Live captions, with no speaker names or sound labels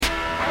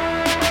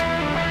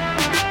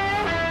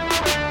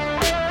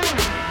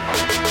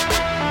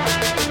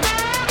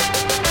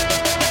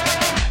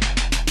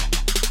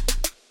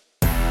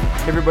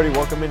everybody,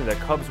 welcome into the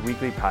Cubs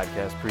Weekly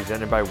Podcast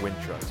presented by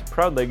Wintrust,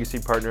 proud legacy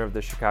partner of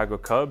the Chicago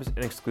Cubs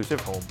and exclusive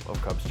home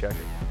of Cubs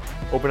Checking.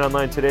 Open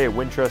online today at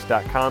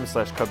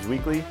wintrust.com/Cubs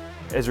Weekly.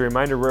 As a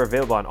reminder, we're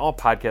available on all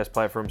podcast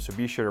platforms, so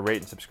be sure to rate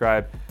and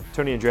subscribe.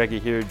 Tony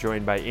Andracki here,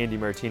 joined by Andy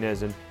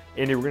Martínez. And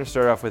Andy, we're going to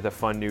start off with a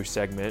fun new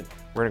segment.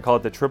 We're going to call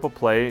it the Triple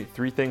Play,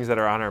 3 things that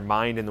are on our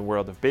mind in the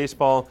world of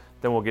baseball.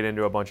 Then we'll get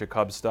into a bunch of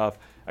Cubs stuff.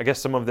 I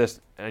guess some of this,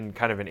 in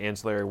kind of an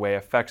ancillary way,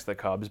 affects the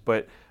Cubs,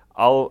 but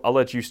I'll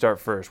let you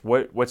start first.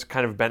 What's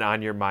kind of been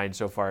on your mind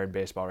so far in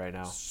baseball right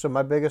now? So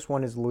my biggest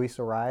one is Luis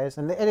Arias.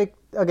 And it,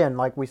 again,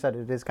 like we said,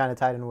 it is kind of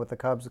tied in with the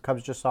Cubs. The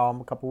Cubs just saw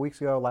him a couple weeks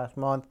ago, last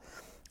month.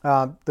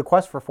 The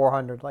quest for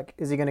 400, like,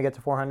 is he going to get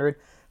to 400?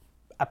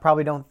 I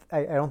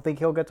don't think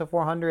he'll get to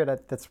 400.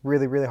 That's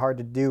really, really hard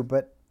to do.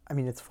 But, I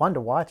mean, it's fun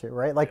to watch it,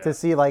 right? Like, to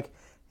see, like,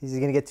 is he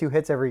going to get 2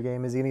 hits every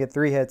game? Is he going to get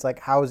 3 hits? Like,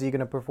 how is he going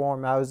to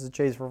perform? How is the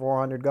chase for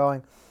 400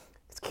 going?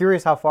 It's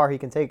curious how far he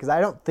can take, because I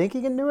don't think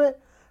he can do it.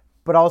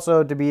 But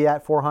also to be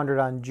at 400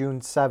 on June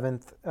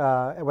 7th,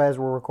 as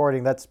we're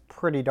recording, that's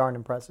pretty darn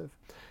impressive.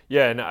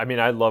 Yeah, and I mean,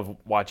 I love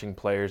watching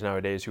players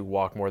nowadays who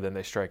walk more than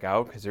they strike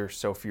out, because there's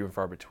so few and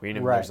far between.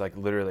 And there's like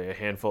literally a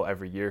handful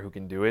every year who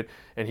can do it.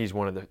 And he's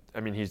one of the,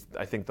 he's,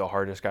 I think, the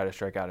hardest guy to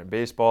strike out in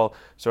baseball.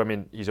 So, I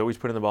mean, he's always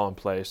putting the ball in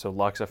play. So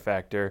luck's a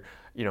factor.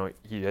 You know,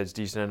 he has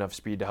decent enough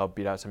speed to help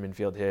beat out some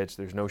infield hits.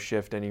 There's no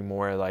shift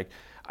anymore. Like,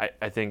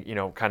 I think, you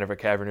know, kind of a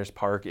cavernous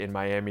park in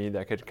Miami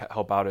that could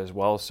help out as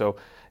well. So,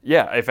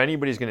 yeah, if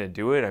anybody's going to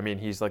do it, I mean,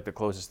 he's like the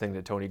closest thing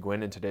to Tony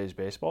Gwynn in today's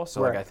baseball.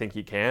 So, like, I think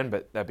he can.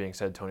 But that being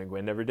said, Tony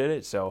Gwynn never did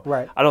it. So,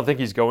 I don't think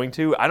he's going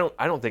to. I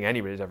don't think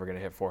anybody's ever going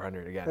to hit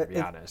 400 again, to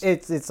be honest.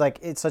 It's like,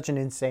 it's such an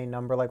insane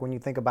number. Like, when you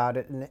think about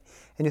it, and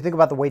you think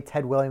about the way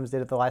Ted Williams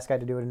did it, the last guy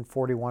to do it in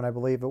 41, I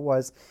believe it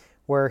was,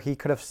 where he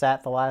could have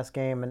sat the last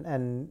game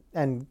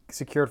and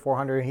secured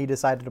 400, and he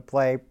decided to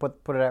play, put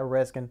it at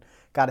risk, and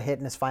got a hit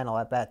in his final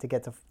at bat to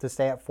get to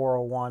stay at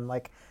 401.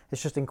 Like,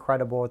 it's just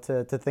incredible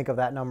to think of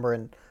that number,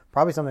 and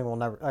probably something we'll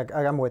never. Like,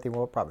 I'm with you.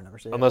 We'll probably never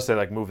see it. Unless they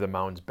like move the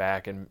mounds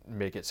back and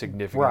make it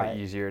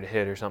significantly easier to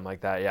hit or something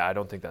like that. Yeah, I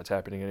don't think that's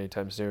happening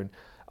anytime soon.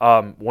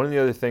 One of the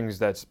other things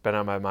that's been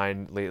on my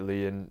mind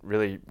lately, and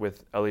really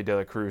with Elly De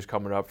La Cruz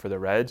coming up for the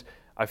Reds,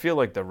 I feel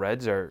like the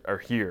Reds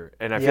are here,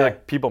 and I feel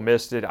like people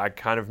missed it. I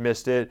kind of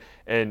missed it.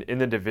 And in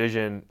the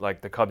division,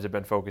 like, the Cubs have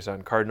been focused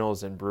on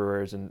Cardinals and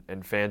Brewers,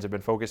 and fans have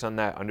been focused on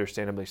that,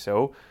 understandably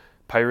so.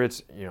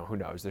 Pirates, you know, who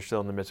knows? They're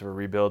still in the midst of a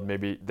rebuild.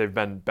 Maybe they've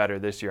been better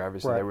this year.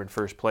 Obviously, they were in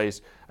first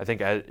place, I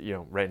think,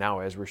 right now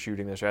as we're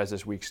shooting this, or as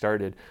this week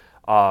started.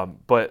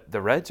 But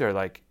the Reds are,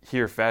 like,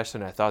 here faster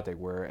than I thought they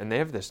were, and they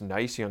have this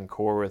nice young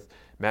core with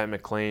Matt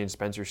McLain,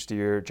 Spencer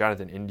Steer,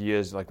 Jonathan India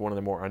is like one of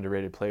the more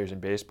underrated players in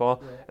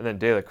baseball, and then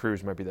De La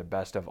Cruz might be the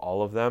best of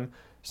all of them.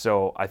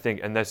 So I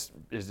think, and this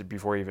is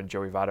before even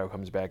Joey Votto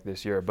comes back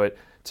this year, but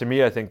to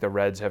me, I think the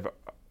Reds have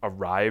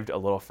arrived a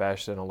little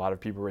faster than a lot of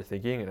people were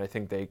thinking, and I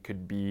think they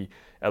could be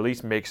at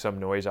least make some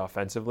noise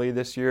offensively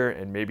this year,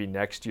 and maybe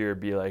next year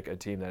be like a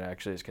team that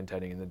actually is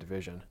contending in the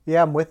division.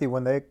 Yeah, I'm with you.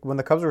 When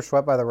the Cubs were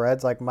swept by the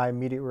Reds, like, my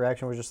immediate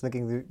reaction was just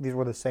thinking these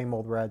were the same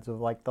old Reds of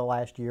like the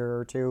last year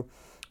or two,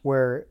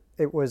 where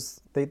it was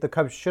the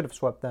Cubs should have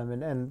swept them,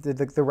 and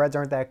the Reds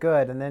aren't that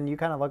good. And then you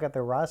kind of look at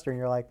their roster and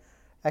you're like,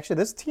 actually,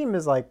 this team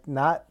is like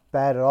not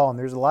bad at all, and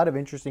there's a lot of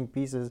interesting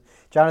pieces.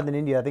 Jonathan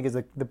India, I think, is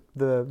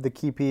the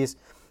key piece.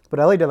 But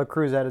Elly De La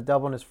Cruz had a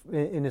double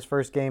in his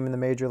first game in the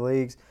major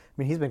leagues. I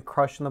mean, he's been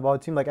crushing the ball.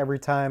 It seemed like every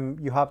time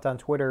you hopped on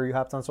Twitter, you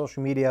hopped on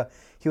social media,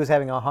 he was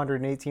having a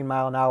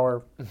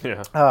 118-mile-an-hour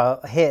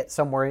hit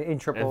somewhere in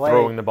AAA. And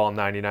throwing the ball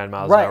 99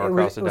 miles an hour across the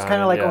diamond. It was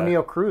kind of like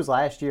O'Neal Cruz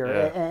last year.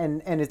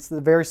 And it's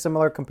the very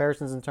similar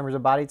comparisons in terms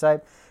of body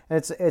type. And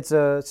it's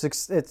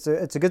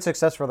a good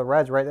success for the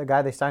Reds, right? The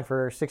guy they signed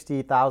for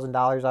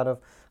 $60,000 out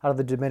of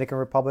the Dominican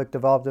Republic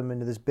developed him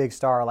into this big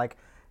star. Like,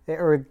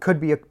 or it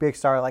could be a big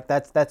star. Like,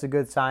 that's a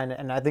good sign,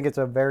 and I think it's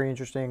a very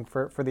interesting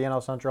for the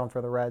NL Central and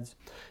for the Reds.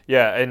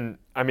 Yeah, and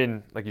I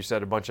mean, like you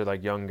said, a bunch of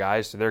like young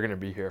guys, so they're going to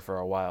be here for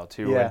a while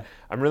too. Yeah. And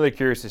I'm really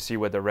curious to see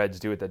what the Reds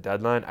do at the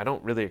deadline. I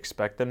don't really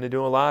expect them to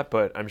do a lot,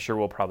 but I'm sure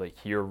we'll probably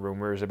hear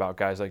rumors about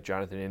guys like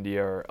Jonathan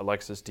India or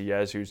Alexis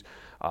Diaz, who's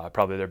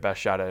probably their best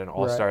shot at an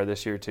All-Star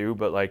this year too.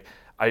 But like,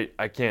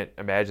 I can't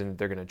imagine that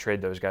they're going to trade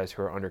those guys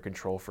who are under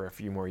control for a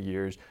few more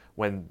years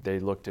when they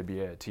look to be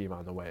a team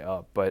on the way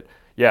up. But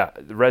yeah,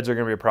 the Reds are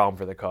going to be a problem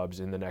for the Cubs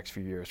in the next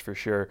few years for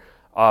sure.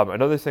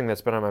 Another thing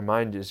that's been on my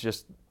mind is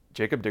just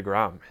Jacob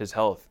deGrom, his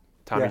health.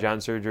 Tommy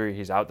John surgery,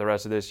 he's out the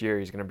rest of this year.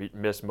 He's going to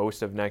miss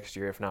most of next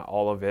year, if not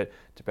all of it,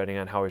 depending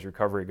on how his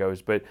recovery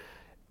goes. But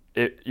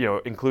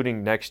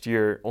including next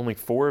year, only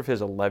 4 of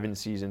his 11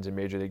 seasons in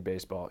Major League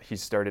Baseball,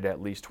 he's started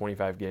at least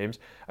 25 games.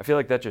 I feel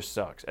like that just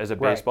sucks. As a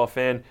baseball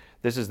fan,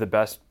 this is the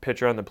best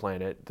pitcher on the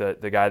planet,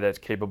 the guy that's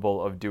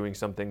capable of doing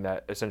something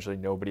that essentially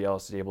nobody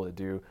else is able to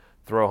do,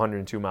 throw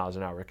 102 miles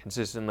an hour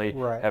consistently,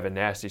 have a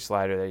nasty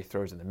slider that he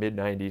throws in the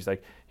mid-90s.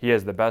 Like, he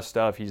has the best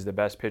stuff. He's the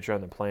best pitcher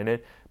on the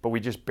planet, but we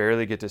just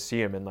barely get to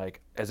see him. And,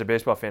 like, as a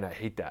baseball fan, I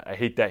hate that. I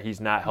hate that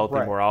he's not healthy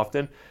more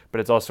often,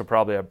 but it's also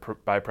probably a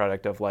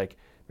byproduct of, like,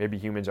 maybe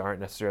humans aren't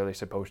necessarily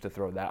supposed to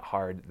throw that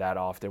hard that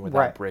often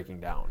without breaking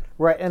down.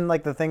 Right, and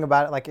like the thing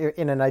about it, like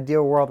in an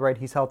ideal world, right,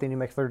 he's healthy and he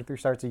makes 33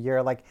 starts a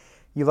year. Like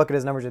you look at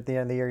his numbers at the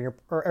end of the year,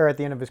 or at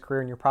the end of his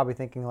career, and you're probably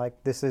thinking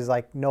like this is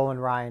like Nolan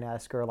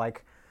Ryan-esque or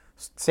like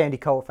Sandy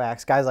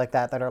Koufax, guys like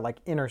that are like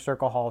inner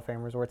circle Hall of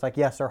Famers, where it's like,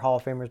 yes, they're Hall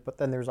of Famers, but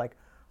then there's like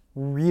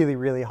really,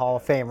 really Hall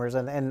of Famers,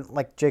 and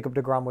like Jacob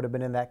deGrom would have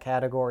been in that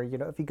category,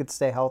 if he could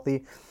stay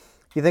healthy.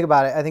 You think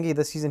about it, I think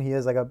this season he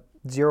has like a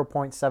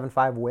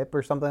 0.75 whip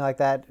or something like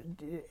that.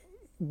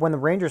 When the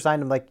Rangers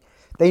signed him, like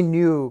they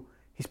knew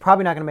he's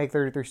probably not going to make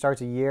 33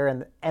 starts a year,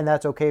 and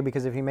that's okay,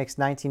 because if he makes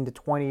 19 to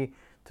 20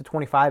 to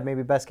 25,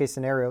 maybe best case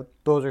scenario,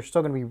 those are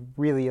still going to be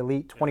really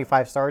elite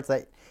 25 starts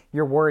that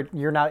you're worried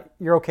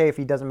you're okay if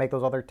he doesn't make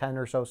those other 10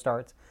 or so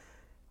starts.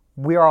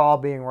 We are all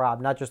being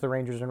robbed, not just the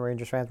Rangers and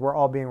Rangers fans. We're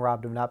all being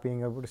robbed of not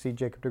being able to see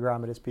Jacob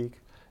deGrom at his peak.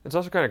 It's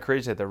also kind of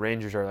crazy that the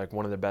Rangers are like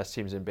one of the best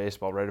teams in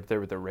baseball, right up there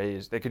with the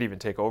Rays. They could even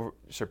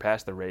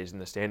surpass the Rays in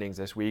the standings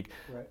this week.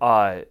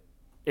 Right.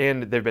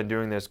 And they've been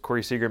doing this.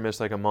 Corey Seager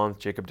missed like a month.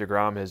 Jacob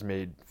deGrom has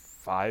made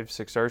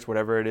 5-6 starts,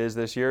 whatever it is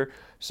this year.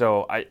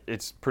 So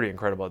it's pretty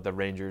incredible that the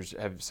Rangers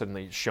have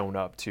suddenly shown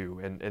up too,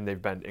 and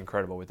they've been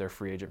incredible with their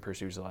free agent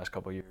pursuits the last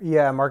couple of years.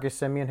 Yeah, Marcus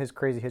Semien, his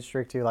crazy hit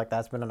streak too. Like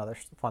that's been another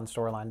fun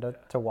storyline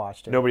to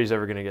watch too. Nobody's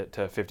ever going to get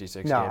to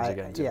 56 games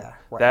again. Too. Yeah,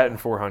 right. That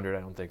and 400, I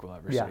don't think we'll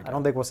ever see. Yeah, I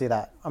don't think we'll see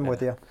that. I'm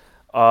with you.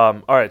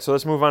 All right, so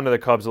let's move on to the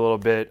Cubs a little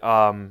bit.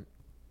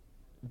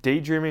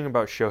 Daydreaming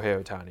about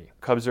Shohei Ohtani.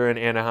 Cubs are in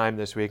Anaheim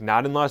this week,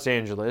 not in Los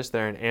Angeles.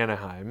 They're in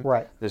Anaheim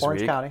this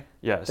Orange week. County.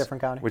 Yes.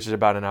 Different county. Which is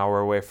about an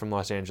hour away from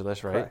Los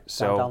Angeles, right? Correct.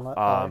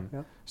 So,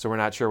 so we're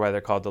not sure why they're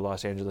called the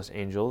Los Angeles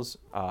Angels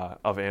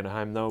of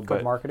Anaheim, though.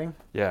 Good marketing.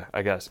 Yeah,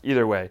 I guess.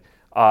 Either way,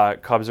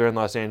 Cubs are in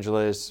Los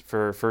Angeles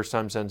for first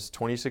time since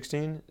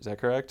 2016. Is that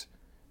correct?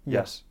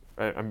 Yes.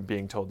 I'm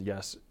being told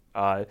yes.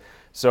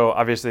 So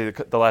obviously,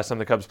 the last time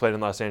the Cubs played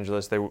in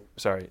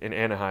in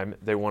Anaheim,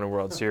 they won a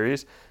World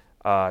Series.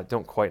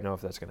 Don't quite know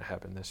if that's going to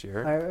happen this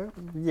year.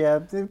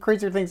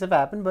 Crazier things have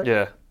happened, but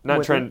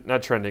not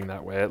trending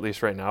that way, at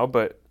least right now.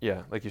 But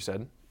yeah, like you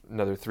said,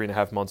 another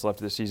 3.5 months left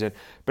of the season.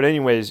 But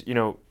anyways,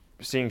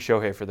 seeing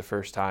Shohei for the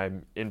first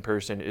time in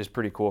person is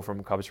pretty cool from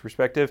a Cubs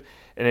perspective,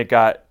 and it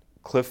got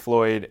Cliff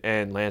Floyd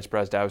and Lance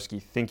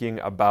Brozdowski thinking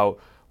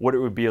about what it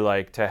would be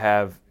like to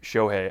have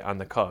Shohei on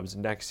the Cubs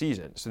next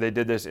season. So they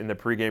did this in the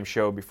pregame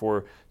show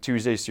before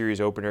Tuesday's series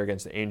opener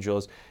against the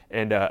Angels,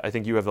 and I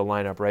think you have the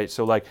lineup, right?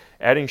 So like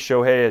adding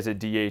Shohei as a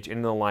DH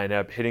into the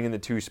lineup, hitting in the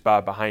 2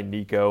 spot behind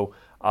Nico,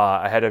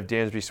 ahead of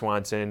Dansby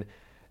Swanson.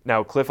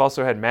 Now, Cliff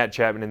also had Matt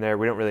Chapman in there.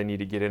 We don't really need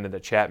to get into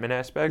the Chapman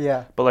aspect.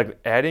 Yeah. But like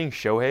adding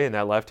Shohei and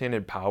that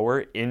left-handed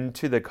power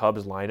into the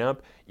Cubs lineup,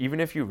 even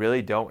if you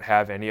really don't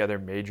have any other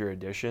major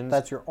additions.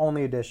 That's your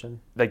only addition.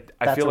 Like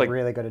I feel like that's a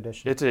really good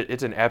addition.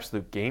 It's an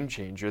absolute game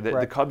changer.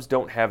 The Cubs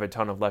don't have a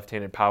ton of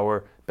left-handed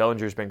power.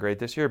 Bellinger's been great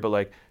this year, but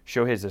like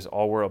Shohei's this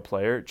all-world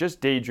player.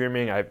 Just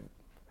daydreaming. I have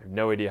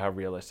no idea how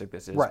realistic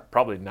this is. Right.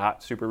 Probably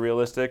not super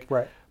realistic.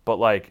 Right. But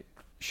like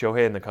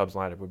Shohei in the Cubs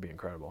lineup would be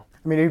incredible.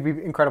 I mean, it would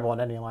be incredible in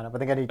any lineup. I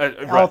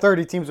think all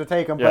 30 teams would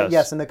take him. Yes. But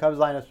yes, in the Cubs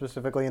lineup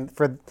specifically, and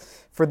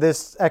for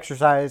this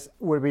exercise,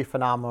 would be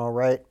phenomenal,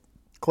 right?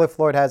 Cliff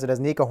Floyd has it as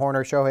Nico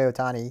Horner, Shohei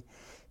Ohtani,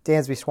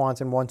 Dansby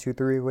Swanson,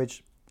 1-2-3,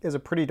 which is a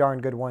pretty darn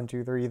good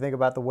 1-2-3. You think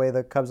about the way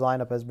the Cubs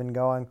lineup has been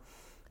going.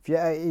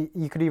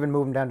 You could even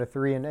move him down to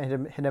 3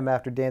 and hit him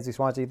after Dansby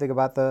Swanson. You think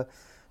about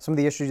some of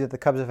the issues that the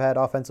Cubs have had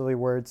offensively,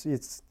 where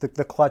it's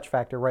the clutch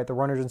factor, right? The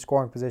runners in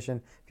scoring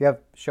position. If you have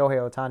Shohei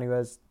Ohtani, who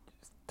has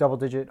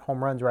double-digit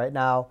home runs right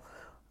now,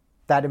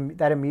 that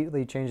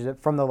immediately changes it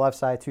from the left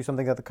side to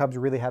something that the Cubs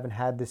really haven't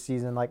had this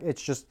season. Like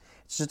it's just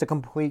a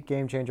complete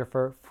game changer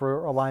for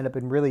a lineup,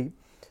 and really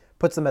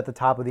puts them at the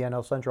top of the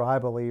NL Central, I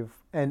believe.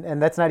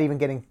 And that's not even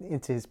getting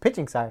into his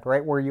pitching side,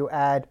 right? Where you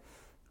add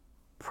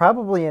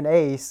probably an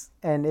ace,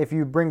 and if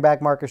you bring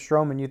back Marcus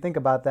Stroman, you think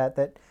about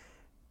that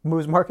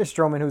moves Marcus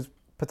Stroman, who's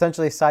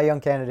potentially a Cy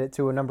Young candidate,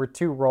 to a number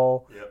 2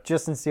 role. Yep.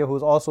 Justin Steele,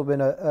 who's also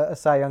been a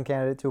Cy Young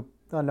candidate, to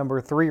a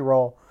number 3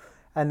 role.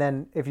 And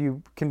then if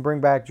you can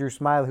bring back Drew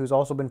Smyly, who's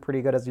also been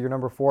pretty good, as your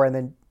number 4, and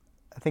then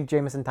I think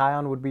Jameson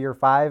Taillon would be your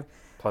 5.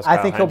 Plus I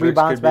think he'll be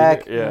bounced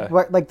back. Yeah.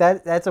 Like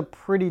that's a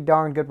pretty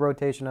darn good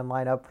rotation and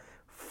lineup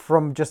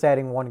from just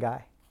adding one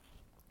guy.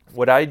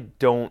 What I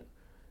don't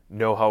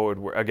know how it would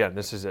work, again,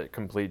 this is a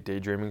complete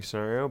daydreaming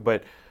scenario,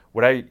 but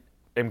what I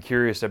am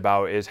curious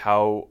about is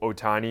how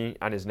Ohtani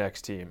on his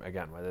next team,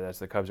 again, whether that's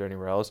the Cubs or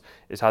anywhere else,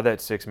 is how that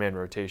 6-man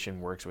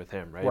rotation works with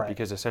him, right?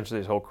 Because essentially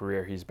his whole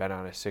career he's been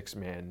on a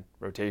 6-man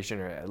rotation,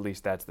 or at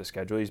least that's the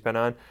schedule he's been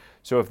on.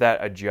 So if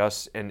that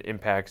adjusts and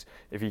impacts,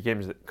 if he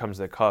comes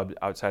to the Cubs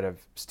outside of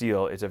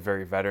Steele, it's a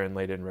very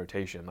veteran-laden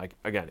rotation. Like,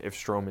 again, if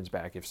Stroman's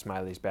back, if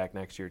Smiley's back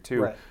next year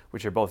too,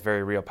 which are both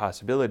very real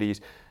possibilities,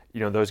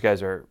 those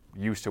guys are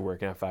used to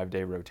working on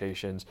 5-day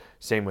rotations.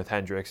 Same with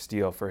Hendricks.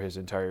 Steele, for his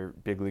entire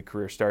big league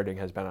career starting,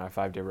 has been on a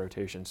 5-day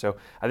rotation. So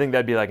I think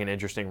that'd be like an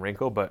interesting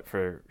wrinkle, but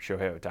for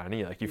Shohei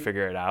Ohtani, like you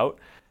figure it out.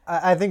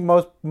 I think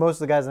most of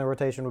the guys in the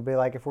rotation would be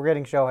like, if we're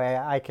getting Shohei,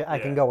 I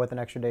can go with an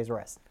extra day's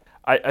rest.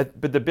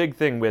 But the big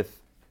thing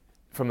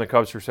from the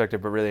Cubs'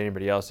 perspective, but really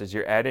anybody else, is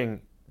you're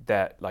adding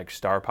that like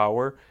star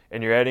power,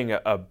 and you're adding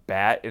a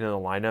bat into the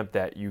lineup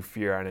that you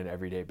fear on an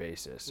everyday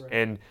basis. Right.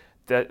 And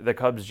the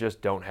Cubs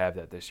just don't have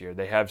that this year.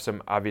 They have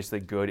some obviously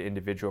good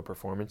individual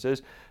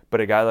performances, but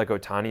a guy like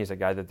Ohtani is a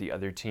guy that the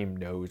other team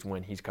knows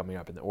when he's coming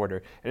up in the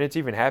order. And it's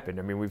even happened.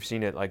 I mean, we've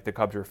seen it, like the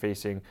Cubs were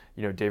facing,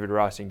 David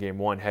Ross in Game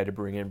 1, had to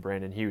bring in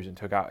Brandon Hughes and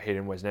took out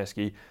Hayden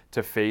Wesneski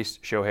to face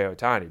Shohei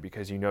Ohtani,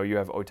 because you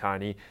have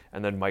Ohtani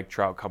and then Mike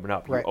Trout coming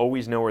up. Right. You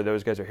always know where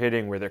those guys are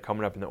hitting, where they're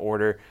coming up in the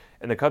order,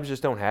 and the Cubs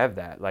just don't have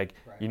that. Like,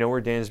 right.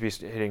 Where Dansby's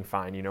hitting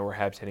fine, where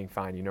Happ's hitting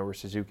fine, where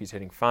Suzuki's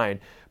hitting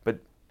fine, but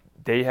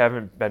they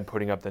haven't been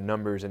putting up the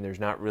numbers, and there's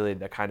not really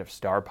the kind of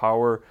star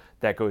power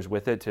that goes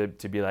with it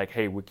to be like,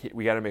 hey,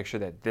 we got to make sure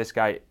that this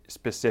guy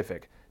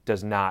specific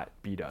does not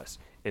beat us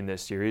in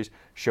this series.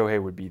 Shohei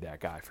would be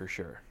that guy for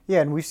sure. Yeah,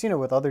 and we've seen it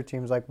with other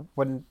teams. Like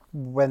when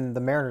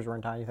the Mariners were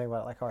in town, you think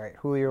about it, like, all right,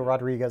 Julio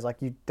Rodriguez,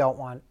 like you don't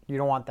want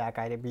that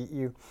guy to beat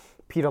you.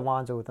 Pete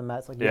Alonso with the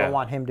Mets, like you don't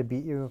want him to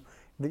beat you.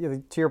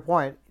 To your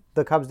point,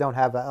 the Cubs don't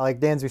have that. Like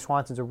Dansby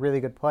Swanson's a really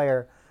good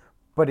player,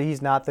 but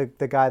he's not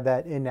the guy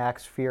that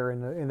enacts fear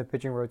in the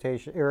pitching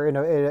rotation or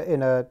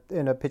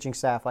in a pitching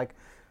staff. Like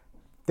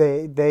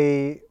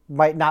they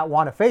might not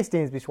want to face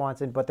Dansby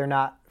Swanson, but they're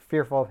not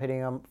fearful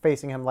of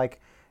facing him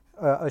like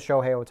a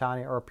Shohei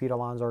Ohtani or a Pete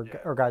Alonso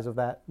or guys of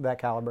that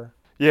caliber.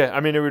 Yeah,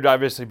 I mean, it would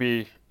obviously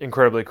be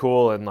incredibly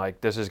cool, and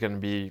like this is going to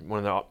be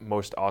one of the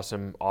most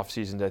awesome off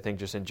seasons, I think,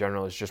 just in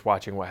general, is just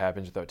watching what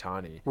happens with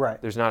Ohtani.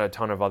 Right. There's not a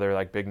ton of other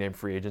like big name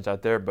free agents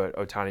out there, but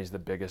Ohtani's the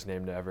biggest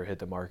name to ever hit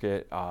the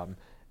market.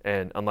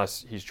 And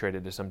unless he's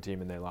traded to some team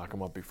and they lock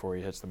him up before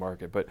he hits the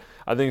market. But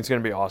I think it's going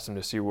to be awesome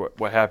to see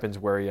what happens,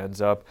 where he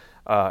ends up.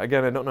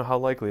 Again, I don't know how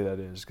likely that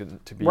is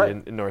to be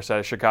in north side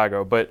of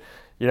Chicago. But,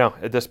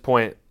 at this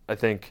point, I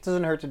think it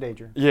doesn't hurt to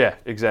daydream. Yeah,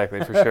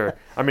 exactly, for sure.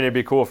 I mean, it'd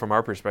be cool from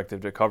our perspective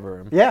to cover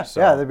him. Yeah,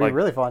 that'd be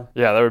really fun.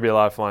 Yeah, that would be a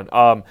lot of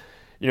fun.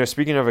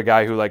 Speaking of a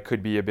guy who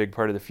could be a big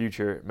part of the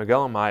future,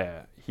 Miguel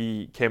Amaya,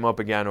 he came up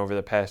again over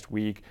the past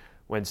week.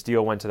 When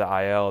Steele went to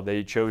the IL,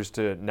 they chose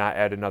to not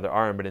add another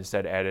arm, but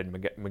instead added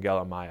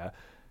Miguel Amaya.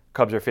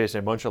 Cubs are facing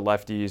a bunch of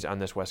lefties on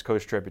this West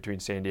Coast trip between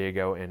San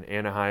Diego and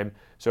Anaheim,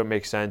 so it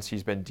makes sense.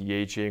 He's been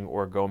DHing,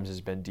 or Gomes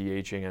has been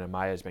DHing, and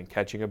Amaya has been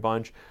catching a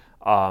bunch.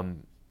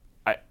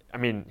 I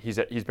mean, he's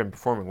been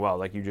performing well.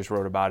 Like you just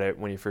wrote about it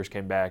when he first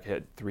came back,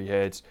 hit 3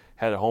 hits,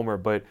 had a homer.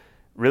 But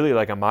really,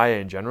 like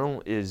Amaya in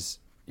general, he's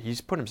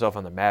put himself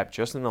on the map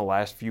just in the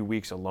last few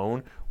weeks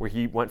alone, where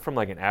he went from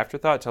like an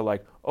afterthought to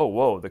like, oh,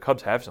 whoa, the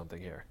Cubs have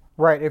something here.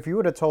 Right. If you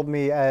would have told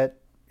me at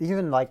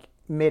even like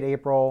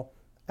mid-April,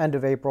 end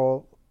of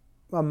April,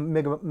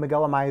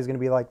 Miguel Amaya is going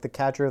to be like the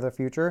catcher of the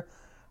future,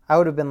 I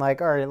would have been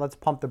like, all right, let's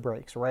pump the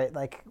brakes, right?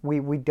 Like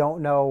we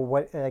don't know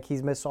what, like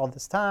he's missed all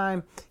this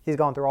time. He's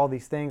gone through all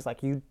these things.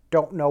 Like you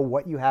don't know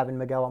what you have in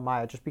Miguel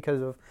Amaya just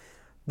because of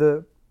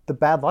the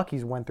bad luck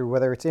he's went through,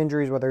 whether it's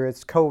injuries, whether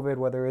it's COVID,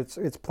 whether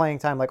it's playing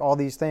time, like all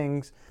these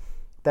things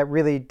that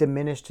really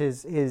diminished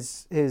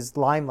his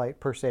limelight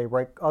per se,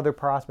 right? Other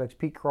prospects,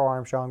 Pete Crow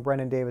Armstrong,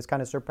 Brendan Davis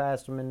kind of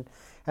surpassed him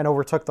and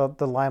overtook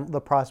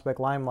the prospect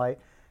limelight.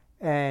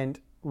 And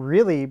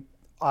really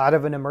out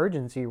of an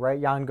emergency, right?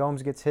 Yan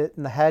Gomes gets hit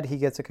in the head. He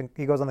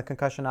goes on the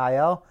concussion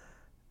IL.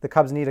 The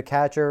Cubs need a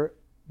catcher.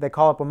 They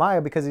call up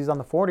Amaya because he's on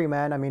the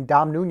 40-man. I mean,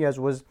 Dom Nunez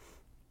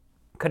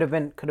could have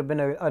been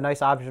a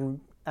nice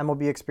option.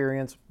 MLB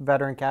experience,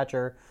 veteran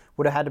catcher,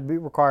 would have had to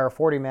require a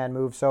 40-man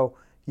move. So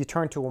you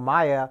turn to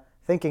Amaya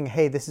thinking,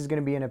 hey, this is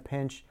going to be in a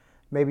pinch.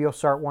 Maybe you'll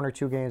start 1 or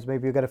 2 games.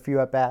 Maybe you'll get a few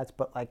at-bats.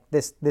 But like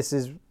this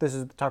is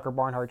the Tucker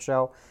Barnhart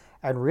show.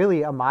 And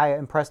really, Amaya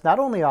impressed not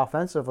only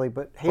offensively,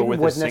 but with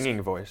his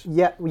singing voice.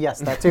 Yeah, yes,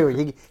 that too.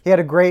 he had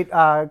a great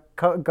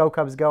Go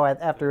Cubs go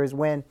after his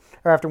win,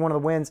 or after one of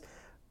the wins.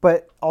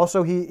 But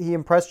also he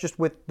impressed just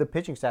with the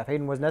pitching staff.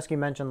 Hayden Wesneski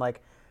mentioned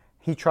like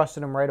he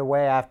trusted him right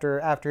away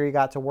after he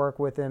got to work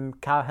with him.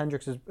 Kyle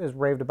Hendricks has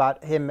raved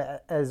about him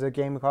as a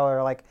game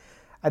caller. Like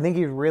I think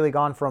he's really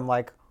gone from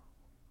like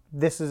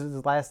this is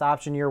his last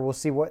option year. We'll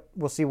see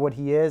what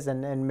he is,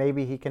 and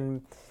maybe he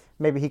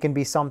can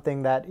be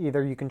something that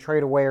either you can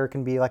trade away or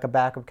can be like a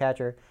backup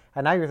catcher.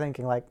 And now you're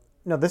thinking like,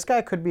 no, this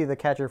guy could be the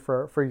catcher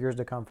for years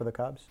to come for the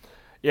Cubs.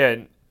 Yeah,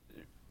 and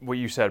what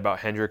you said about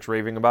Hendricks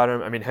raving about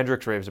him, I mean,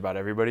 Hendricks raves about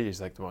everybody.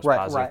 He's like the most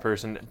positive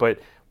person. But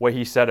what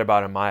he said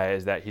about Amaya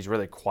is that he's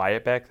really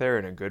quiet back there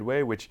in a good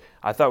way, which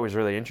I thought was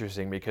really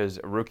interesting because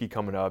a rookie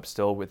coming up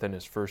still within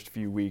his first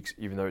few weeks,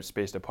 even though it's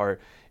spaced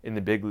apart in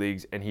the big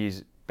leagues, and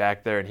he's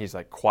back there and he's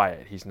like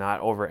quiet. He's not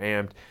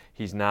overamped.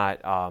 He's not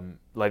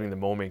letting the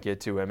moment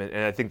get to him.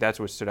 And I think that's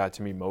what stood out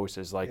to me most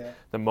is like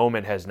the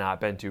moment has not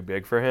been too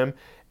big for him.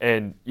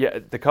 And yeah,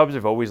 the Cubs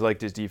have always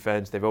liked his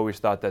defense. They've always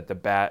thought that the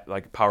bat,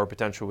 like power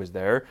potential was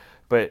there.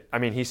 But I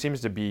mean, he seems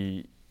to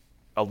be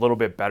a little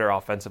bit better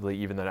offensively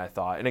even than I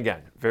thought. And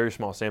again, very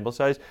small sample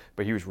size,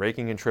 but he was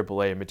raking in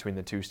AAA in between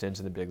the 2 stints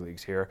in the big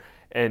leagues here.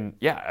 And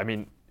yeah, I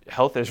mean,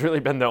 health has really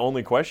been the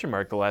only question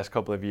mark the last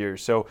couple of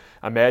years. So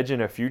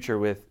imagine a future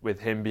with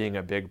him being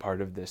a big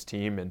part of this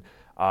team. And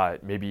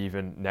maybe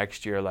even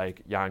next year,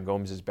 like Yan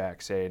Gomes is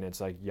back, say, and it's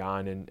like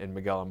Yan and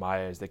Miguel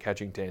Amaya as the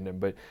catching tandem.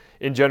 But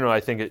in general, I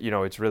think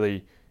it's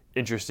really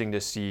interesting to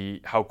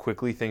see how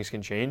quickly things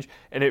can change.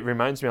 And it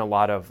reminds me a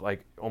lot of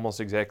like almost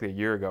exactly a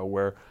year ago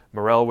where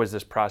Morel was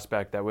this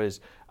prospect that was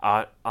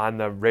on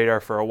the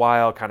radar for a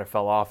while, kind of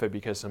fell off it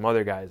because some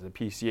other guys, the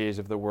PCAs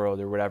of the world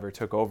or whatever,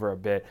 took over a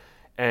bit.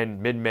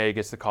 And mid-May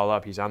gets the call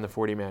up. He's on the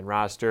 40-man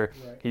roster.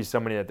 Right. He's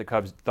somebody that the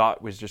Cubs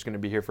thought was just going to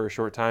be here for a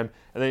short time,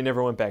 and then he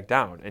never went back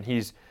down. And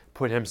he's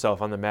put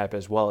himself on the map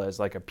as well as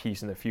like a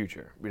piece in the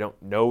future. We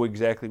don't know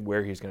exactly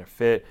where he's going to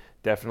fit.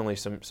 Definitely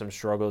some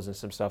struggles and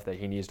some stuff that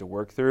he needs to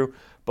work through.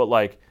 But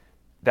like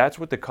that's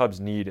what the Cubs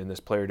need in this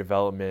player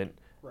development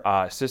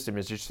system,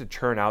 is just to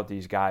churn out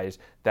these guys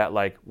that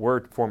like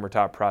were former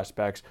top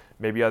prospects.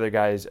 Maybe other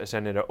guys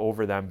ascended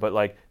over them, but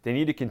like they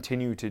need to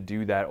continue to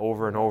do that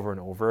over and over and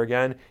over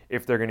again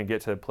if they're going to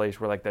get to the place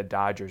where like the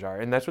Dodgers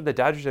are. And that's what the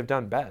Dodgers have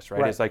done best,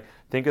 right? It's like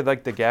think of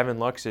like the Gavin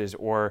Luxes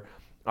or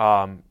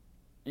I'm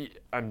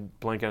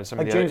blanking on some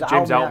like of the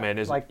James Outman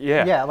is like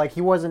like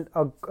he wasn't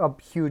a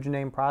huge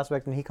name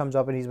prospect, and he comes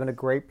up and he's been a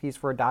great piece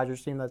for a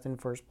Dodgers team that's in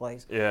first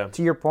place. Yeah.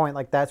 To your point,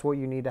 like that's what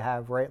you need to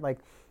have, right? Like,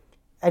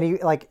 and he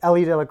like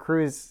Ellie De La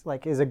Cruz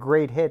like is a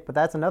great hit, but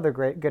that's another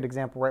good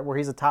example, right? Where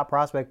he's a top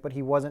prospect, but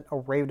he wasn't a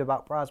raved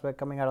about prospect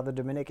coming out of the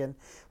Dominican.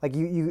 Like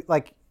you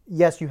like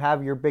yes, you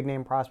have your big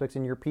name prospects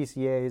and your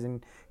PCAs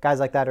and guys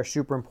like that are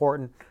super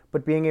important,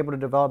 but being able to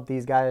develop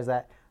these guys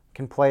that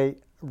can play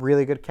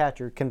really good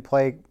catcher, can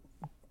play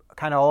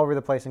kind of all over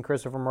the place in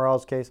Christopher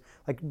Morel's case,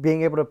 like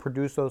being able to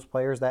produce those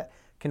players that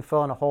can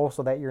fill in a hole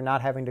so that you're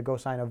not having to go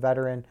sign a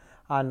veteran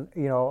on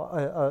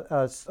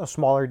a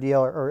smaller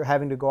deal or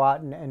having to go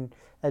out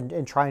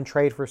and try and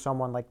trade for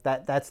someone like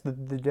that. That's the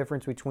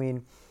difference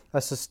between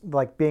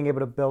like being able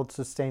to build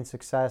sustained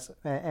success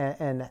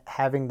and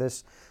having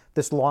this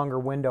longer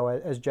window,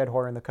 as Jed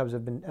Hoyer and the Cubs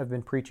have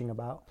been preaching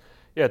about.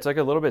 Yeah, it's like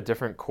a little bit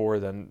different core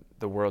than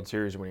the World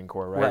Series winning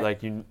core, right?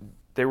 Like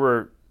they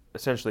were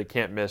essentially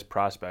can't miss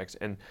prospects,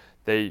 and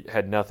they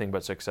had nothing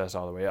but success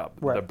all the way up.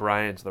 Right. The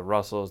Bryants, the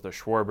Russells, the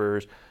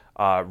Schwarbers,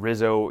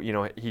 Rizzo,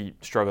 he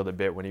struggled a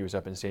bit when he was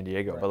up in San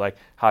Diego, but like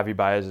Javi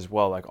Baez as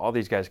well, like all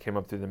these guys came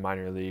up through the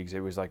minor leagues.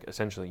 It was like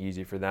essentially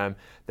easy for them.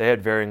 They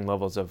had varying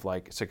levels of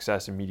like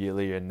success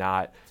immediately and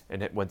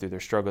it went through their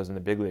struggles in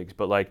the big leagues.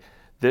 But like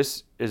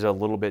this is a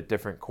little bit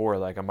different core.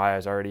 Like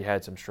Amaya's already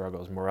had some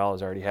struggles. Morel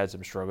has already had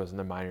some struggles in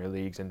the minor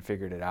leagues and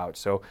figured it out.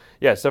 So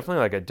yeah, it's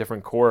definitely like a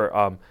different core.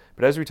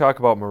 But as we talk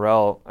about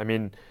Morel, I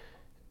mean,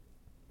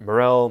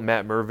 Morel,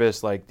 Matt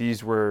Mervis, like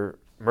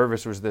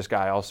Mervis was this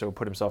guy, also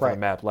put himself on the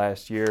map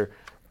last year,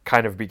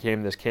 kind of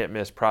became this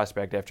can't-miss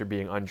prospect after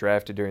being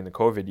undrafted during the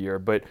COVID year.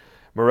 But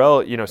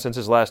Morel, since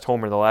his last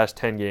homer in the last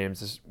 10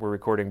 games, we're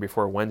recording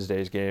before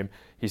Wednesday's game,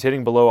 he's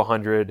hitting below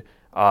 100,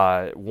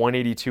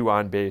 182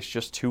 on base,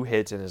 just 2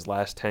 hits in his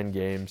last 10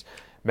 games.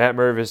 Matt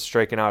Mervis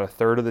striking out a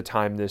third of the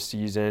time this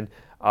season.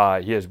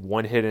 He has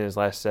 1 hit in his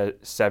last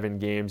 7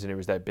 games, and it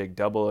was that big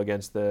double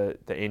against the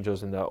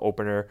Angels in the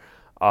opener.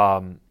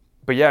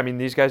 But yeah, I mean,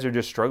 these guys are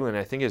just struggling.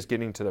 I think it's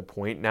getting to the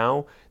point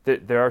now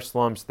that there are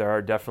slumps. There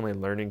are definitely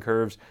learning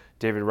curves.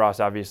 David Ross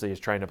obviously is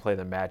trying to play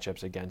the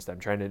matchups against them,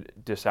 trying to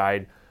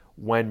decide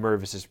when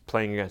Mervis is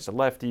playing against a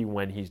lefty,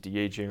 when he's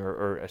DHing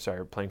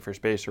or playing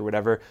first base or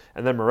whatever.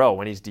 And then Morel,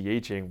 when he's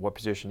DHing, what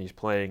position he's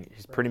playing.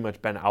 He's pretty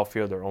much been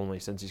outfielder only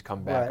since he's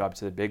come back up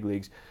to the big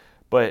leagues.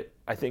 But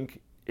I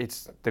think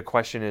the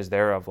question is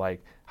there of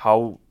like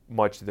how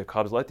much do the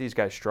Cubs let these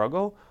guys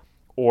struggle,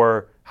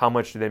 or how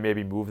much do they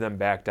maybe move them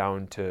back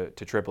down to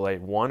AAA,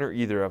 one or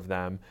either of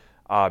them,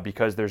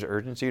 because there's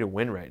urgency to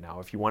win right now.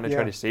 If you want to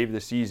try to save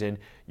the season,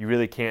 you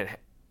really can't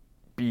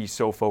be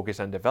so focused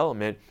on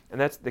development, and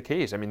that's the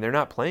case. I mean, they're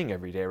not playing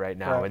every day right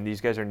now, and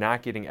these guys are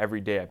not getting every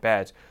day at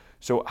bats.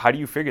 So how do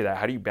you figure that?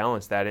 How do you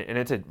balance that? And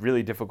it's a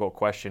really difficult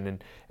question,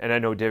 and I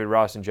know David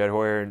Ross and Jed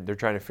Hoyer, they're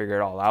trying to figure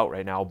it all out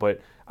right now, but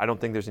I don't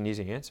think there's an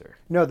easy answer.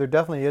 No, there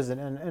definitely isn't,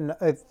 and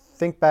I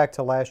think back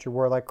to last year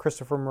where like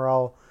Christopher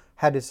Morel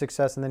had his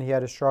success and then he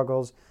had his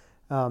struggles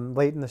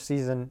late in the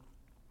season.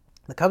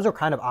 The Cubs were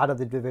kind of out of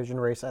the division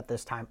race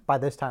by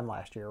this time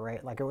last year,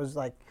 right? Like it was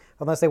like,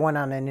 unless they went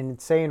on an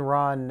insane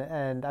run,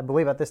 and I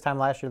believe at this time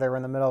last year they were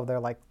in the middle of their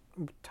like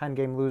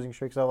 10-game losing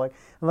streak. So like,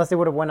 unless they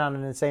would have went on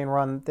an insane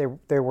run,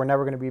 they were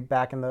never going to be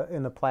back in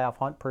the playoff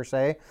hunt per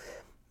se.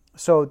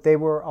 So they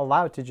were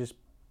allowed to just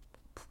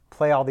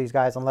play all these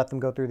guys and let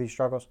them go through these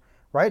struggles.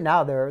 Right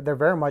now, they're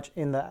very much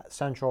in the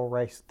Central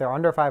race. They're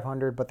under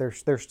 500, but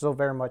they're still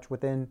very much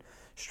within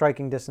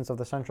striking distance of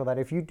the Central. That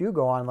if you do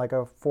go on like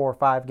a 4 or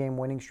 5 game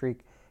winning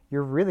streak,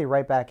 you're really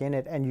right back in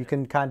it, and you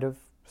can kind of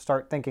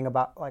start thinking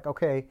about like,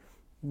 okay,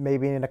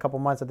 maybe in a couple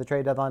months at the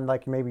trade deadline,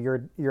 like maybe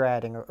you're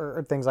adding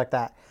or things like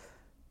that.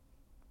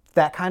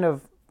 That kind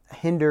of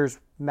hinders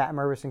Matt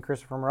Mervis and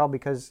Christopher Morel,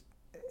 because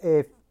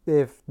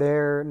if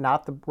they're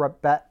not the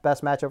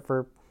best matchup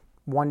for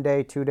 1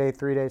 day, 2 days,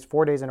 3 days,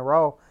 4 days in a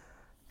row,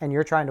 and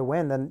you're trying to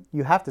win, then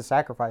you have to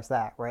sacrifice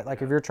that, right?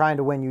 Like if you're trying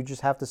to win, you just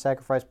have to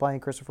sacrifice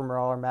playing Christopher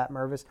Morel or Matt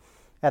Mervis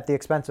at the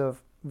expense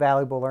of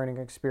valuable learning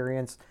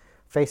experience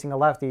facing a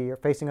lefty or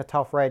facing a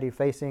tough righty,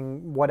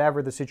 facing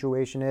whatever the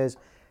situation is.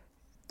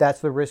 That's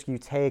the risk you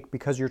take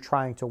because you're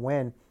trying to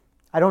win.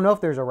 I don't know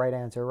if there's a right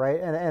answer, right?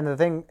 And the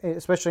thing,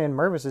 especially in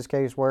Mervis's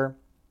case, where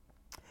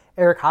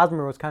Eric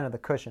Hosmer was kind of the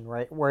cushion,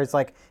 right? Where it's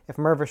like if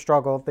Mervis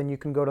struggled, then you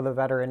can go to the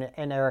veteran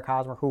and Eric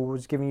Hosmer, who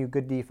was giving you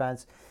good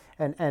defense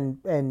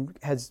and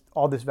has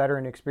all this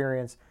veteran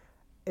experience.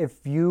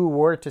 If you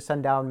were to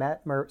send down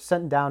Matt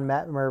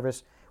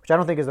Mervis, which I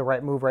don't think is the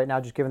right move right now,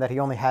 just given that he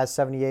only has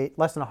 78,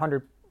 less than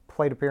 100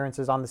 plate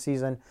appearances on the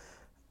season,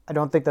 I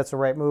don't think that's the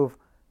right move.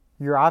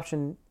 Your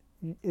option,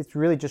 it's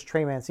really just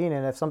Trey Mancini,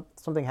 and if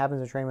something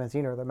happens to Trey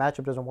Mancini or the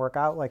matchup doesn't work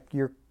out, like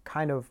you're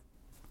kind of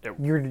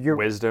you're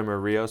Wisdom or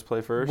Rios play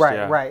first, right?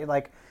 Yeah. Right,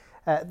 like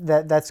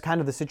that's kind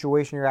of the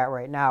situation you're at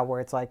right now, where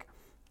it's like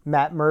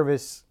Matt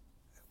Mervis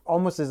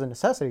almost is a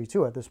necessity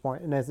too at this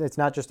point, and it's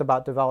not just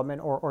about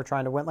development or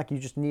trying to win. Like you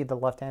just need the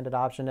left-handed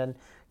option, and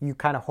you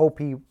kind of hope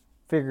he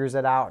figures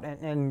it out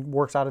and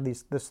works out of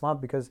this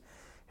slump, because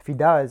if he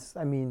does,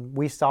 I mean,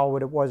 we saw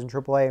what it was in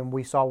AAA, and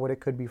we saw what it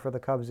could be for the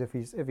Cubs if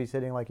he's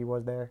hitting like he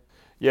was there.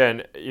 Yeah,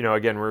 and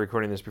again, we're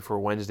recording this before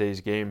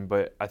Wednesday's game,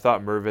 but I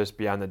thought Mervis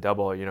beyond the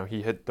double,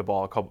 he hit the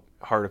ball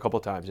hard a couple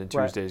times in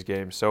Tuesday's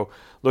game, so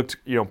looked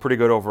pretty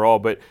good overall.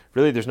 But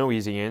really, there's no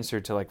easy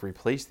answer to like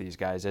replace these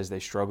guys as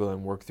they struggle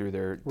and work through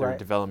their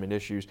development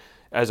issues.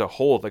 As a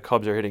whole, the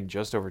Cubs are hitting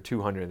just over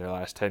 200 in their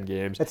last 10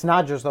 games. It's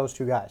not just those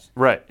two guys.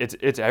 Right.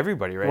 It's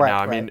everybody now.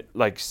 I mean,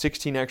 like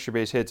 16 extra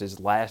base hits is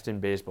last in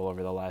baseball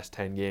over the last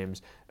 10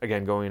 games.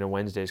 Again, going into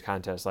Wednesday's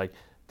contest, like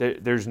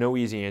there's no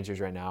easy answers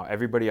right now.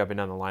 Everybody up and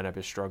down the lineup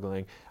is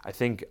struggling. I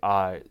think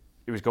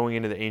it was going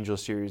into the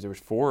Angels series, there was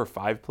 4 or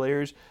 5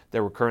 players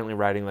that were currently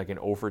riding like an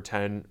 0 for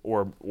 10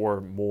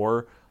 or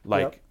more,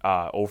 like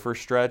 0 for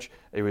stretch.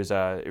 It was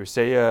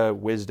Seiya,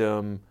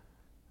 Wisdom,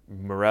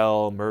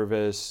 Morel,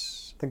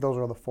 Mervis. I think those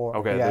were the 4.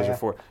 Okay, those are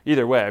 4.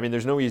 Either way, I mean,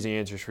 there's no easy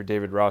answers for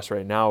David Ross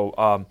right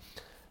now.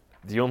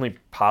 The only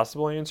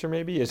possible answer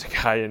maybe is a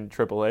guy in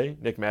AAA,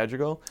 Nick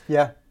Madrigal.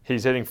 Yeah.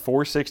 He's hitting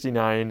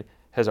 .469,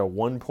 has a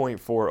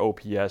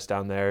 1.4 OPS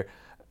down there.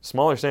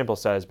 Smaller sample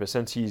size, but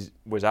since he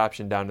was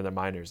optioned down to the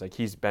minors, like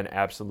he's been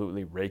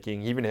absolutely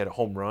raking. He even hit a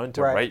home run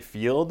to right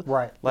field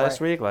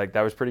last week. Like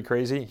that was pretty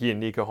crazy. He and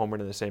Nico home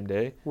run in the same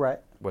day. Right.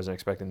 Wasn't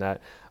expecting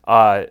that.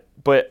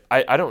 But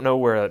I don't know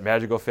where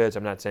Madrigal fits.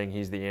 I'm not saying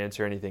he's the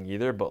answer or anything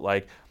either, but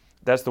like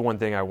that's the one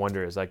thing I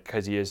wonder is like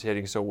because he is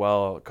hitting so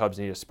well, Cubs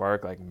need a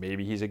spark. Like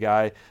maybe he's a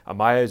guy.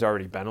 Amaya has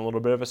already been a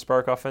little bit of a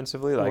spark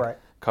offensively. Like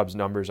Cubs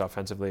numbers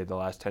offensively the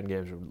last 10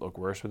 games would look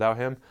worse without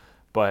him.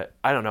 But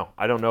I don't know.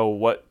 I don't know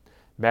what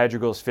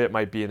Madrigal's fit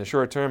might be in the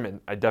short term, and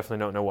I definitely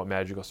don't know what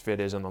Madrigal's fit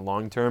is in the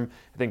long term.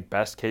 I think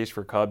best case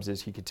for Cubs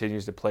is he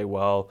continues to play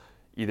well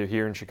either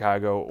here in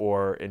Chicago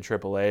or in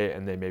AAA,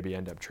 and they maybe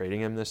end up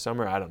trading him this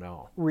summer. I don't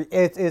know.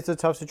 It's a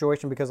tough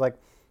situation because, like,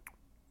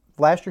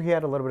 last year he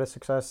had a little bit of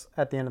success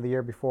at the end of the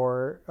year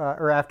before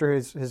or after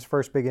his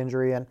first big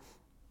injury, and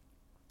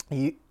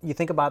you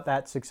think about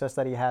that success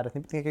that he had. I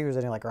think he was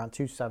hitting like around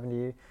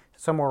 270,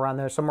 somewhere around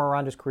there, somewhere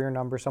around his career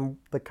number,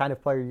 the kind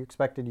of player you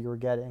expected you were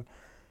getting.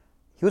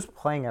 He was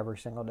playing every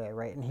single day,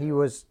 right? And he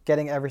was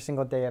getting every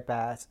single day at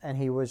bats, and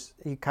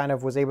he kind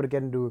of was able to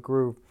get into a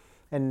groove.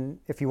 And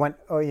if he went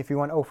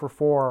 0 for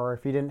 4, or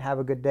if he didn't have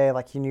a good day,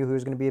 like he knew he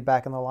was going to be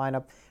back in the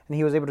lineup, and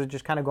he was able to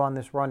just kind of go on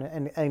this run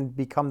and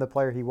become the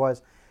player he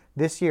was.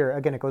 This year,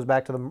 again, it goes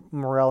back to the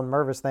Morel and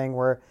Mervis thing,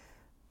 where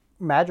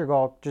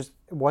Madrigal just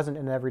wasn't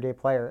an everyday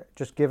player,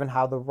 just given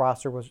how the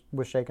roster was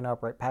shaken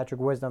up, right? Patrick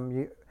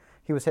Wisdom,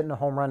 he was hitting a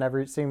home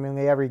run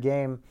seemingly every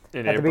game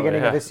at the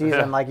beginning of the season.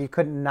 Yeah. Like you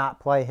could not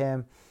play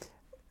him.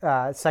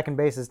 Second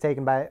base is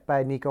taken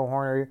by Nico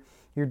Hoerner.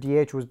 Your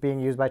DH was being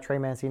used by Trey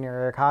Mancini or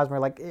Eric Hosmer.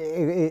 Like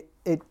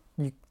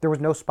there was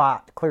no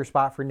clear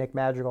spot for Nick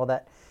Madrigal,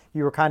 that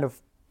you were kind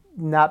of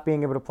not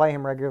being able to play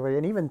him regularly.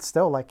 And even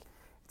still, like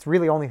it's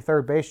really only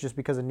third base just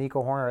because of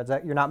Nico Hoerner. It's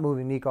that you're not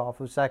moving Nico off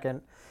of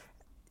second.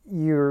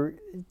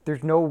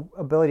 There's no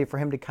ability for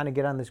him to kind of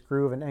get on this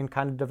groove and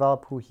kind of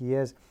develop who he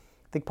is.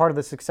 I think part of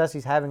the success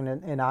he's having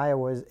in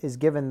Iowa is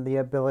given the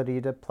ability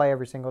to play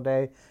every single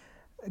day,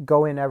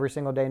 go in every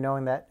single day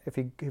knowing that if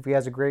he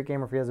has a great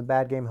game or if he has a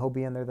bad game, he'll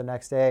be in there the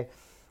next day.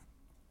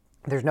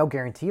 There's no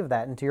guarantee of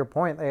that. And to your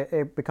point,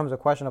 it becomes a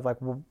question of like,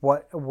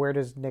 where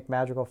does Nick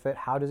Madrigal fit?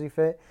 How does he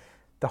fit?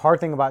 The hard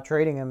thing about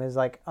trading him is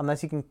like, unless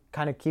he can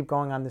kind of keep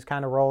going on this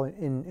kind of role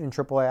in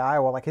AAA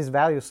Iowa, like his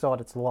value is still at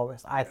its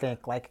lowest. I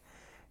think like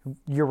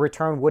your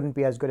return wouldn't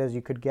be as good as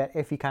you could get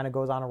if he kind of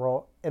goes on a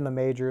roll in the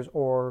majors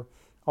or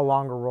a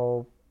longer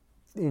role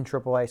in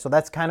AAA. So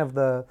that's kind of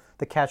the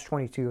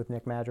catch-22 with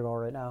Nick Madrigal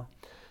right now.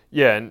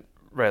 Yeah, and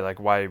like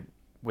why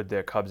would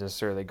the Cubs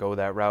necessarily go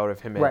that route of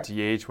him at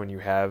DH when you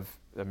have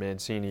a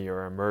Mancini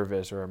or a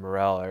Mervis or a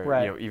Morel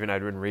or even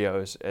Edwin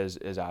Rios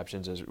as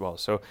options as well.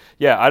 So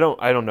yeah, I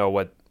don't know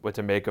what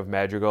to make of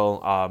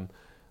Madrigal.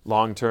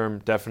 Long term,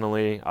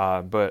 definitely,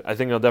 but I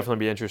think it'll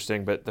definitely be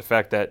interesting. But the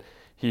fact that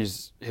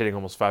he's hitting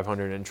almost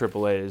 500 in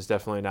AAA is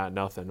definitely not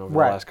nothing over the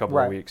last couple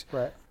of weeks.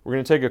 Right. We're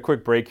going to take a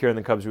quick break here on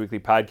the Cubs Weekly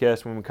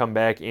Podcast. When we come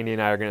back, Andy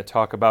and I are going to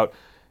talk about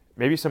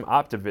maybe some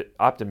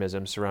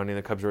optimism surrounding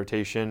the Cubs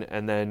rotation,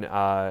 and then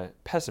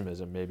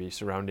pessimism maybe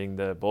surrounding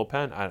the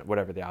bullpen.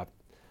 Whatever the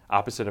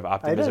opposite of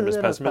optimism is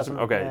pessimism.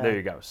 Okay, There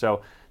you go.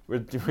 So we're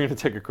going to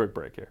take a quick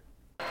break here.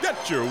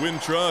 Get your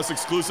Wintrust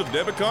exclusive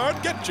debit card.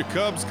 Get your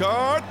Cubs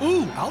card.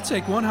 Ooh, I'll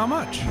take one. How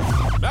much?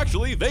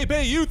 Actually, they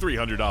pay you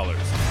 $300.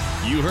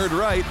 You heard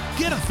right.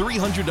 Get a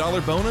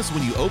 $300 bonus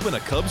when you open a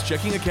Cubs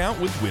checking account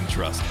with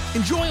Wintrust.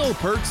 Enjoy all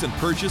perks and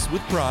purchase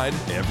with pride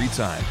every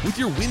time with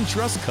your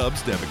Wintrust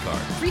Cubs debit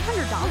card.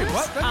 $300? Wait,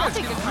 what? I'll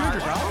take a $300.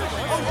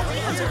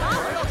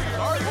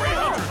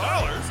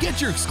 $300?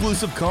 Get your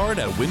exclusive card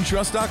at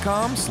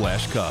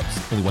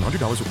wintrust.com/Cubs. Only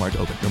 $100 required to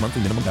open. No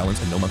monthly minimum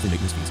balance and no monthly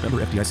maintenance fees.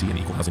 Member FDIC and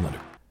equal housing lender.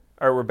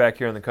 All right, we're back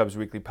here on the Cubs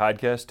Weekly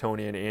Podcast,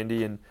 Tony and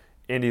Andy. And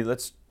Andy,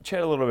 let's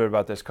chat a little bit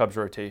about this Cubs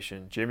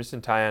rotation.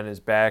 Jameson Taillon is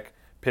back,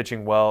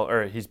 pitching well,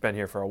 or he's been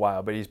here for a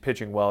while, but he's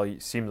pitching well. He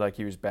seemed like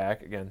he was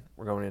back. Again,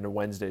 we're going into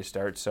Wednesday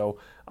start, so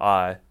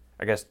I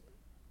guess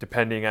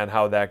depending on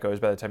how that goes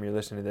by the time you're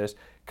listening to this,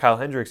 Kyle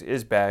Hendricks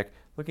is back,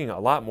 looking a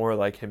lot more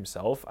like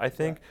himself, I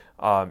think.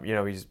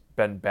 He's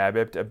been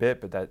BABIP'd a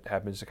bit, but that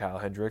happens to Kyle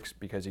Hendricks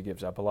because he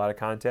gives up a lot of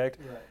contact.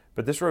 Right.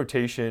 But this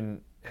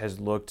rotation has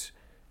looked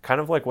kind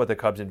of like what the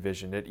Cubs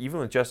envisioned it, even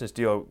with Justin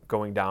Steele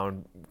going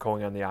on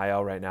the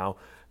IL right now.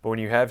 But when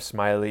you have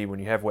Smiley, when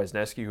you have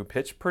Wisniewski, who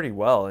pitched pretty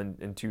well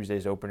in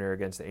Tuesday's opener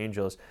against the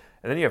Angels,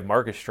 and then you have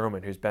Marcus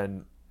Stroman,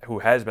 who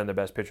has been the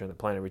best pitcher on the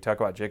planet. We talk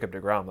about Jacob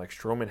deGrom. Like,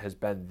 Stroman has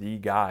been the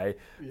guy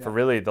for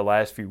really the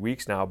last few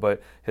weeks now,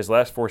 but his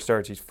last 4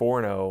 starts, he's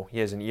 4-0. He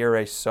has an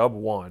ERA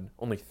sub-1,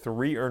 only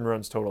 3 earned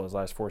runs total his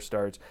last 4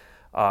 starts,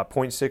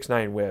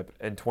 .69 whip,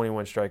 and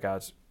 21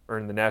 strikeouts,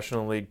 earned the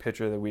National League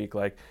Pitcher of the Week.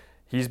 Like,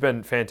 he's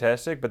been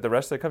fantastic, but the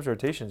rest of the Cubs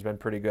rotation has been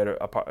pretty good,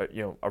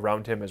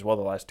 around him as well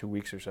the last 2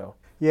 weeks or so.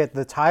 Yeah,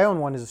 the Taillon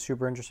one is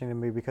super interesting to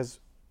me because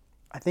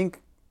I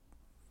think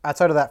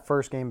outside of that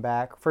first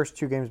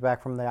 2 games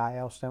back from the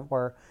IL stint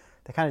where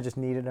they kind of just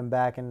needed him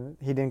back and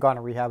he didn't go on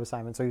a rehab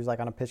assignment, so he was like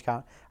on a pitch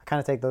count. I kind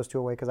of take those 2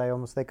 away because I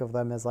almost think of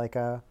them as like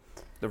the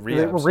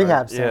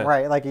rehab stint,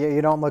 right? Like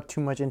you don't look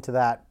too much into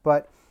that,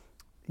 but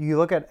you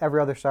look at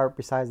every other start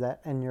besides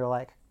that, and you're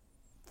like,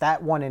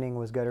 that 1 inning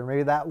was good, or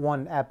maybe that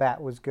 1 at bat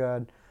was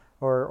good,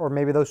 or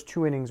maybe those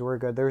 2 innings were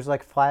good. There's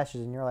like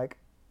flashes, and you're like,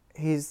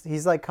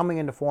 he's like coming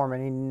into form,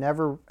 and he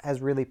never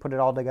has really put it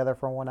all together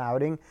for 1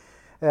 outing.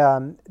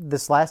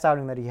 This last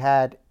outing that he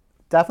had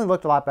definitely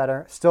looked a lot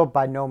better. Still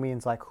by no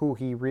means like who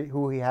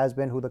he has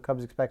been, who the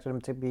Cubs expected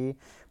him to be,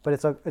 but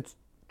it's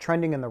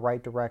trending in the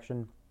right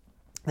direction.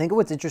 I think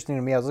what's interesting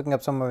to me, I was looking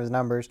up some of his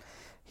numbers.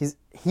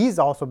 He's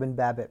also been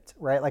BABIP'd,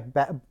 right? Like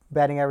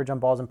batting average on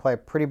balls in play,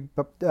 pretty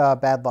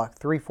bad luck.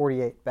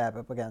 348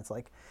 BABIP against.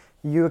 Like,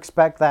 you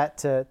expect that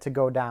to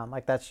go down.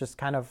 Like, that's just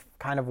kind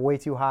of way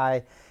too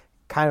high,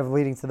 kind of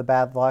leading to the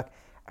bad luck.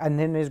 And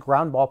then his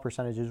ground ball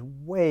percentage is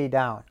way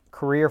down.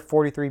 Career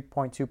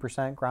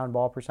 43.2% ground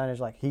ball percentage.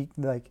 Like,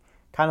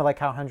 kind of like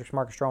how Hendricks,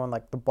 Marcus Stroman,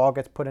 like the ball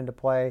gets put into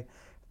play.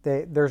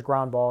 There's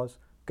ground balls,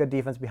 good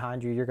defense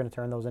behind you. You're going to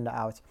turn those into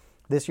outs.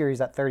 This year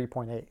he's at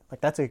 30.8.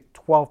 Like, that's a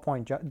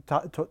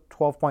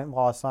 12-point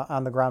loss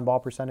on the ground ball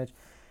percentage.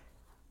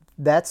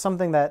 That's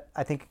something that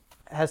I think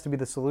has to be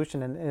the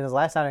solution. And in his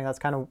last outing, that's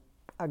kind of,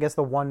 I guess,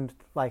 the one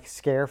like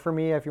scare for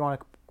me, if you want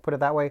to put it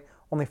that way.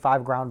 Only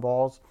 5 ground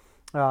balls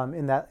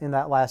in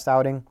that last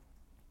outing.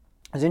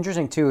 It's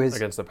interesting too.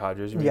 Against the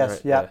Padres, you mean? Yes,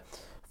 right? yeah.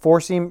 Four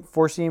seam,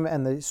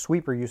 and the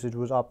sweeper usage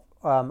was up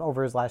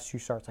over his last 2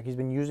 starts. Like, he's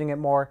been using it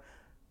more.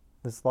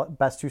 His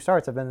best 2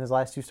 starts have been his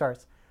last 2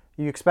 starts.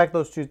 You expect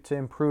those 2 to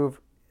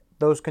improve.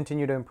 Those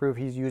continue to improve.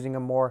 He's using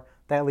them more.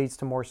 That leads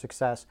to more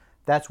success.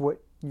 That's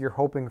what you're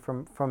hoping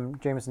from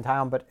Jameson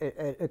Taillon, but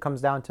it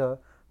comes down to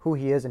who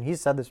he is. And he's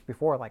said this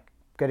before, like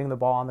getting the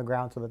ball on the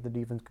ground so that the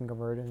defense can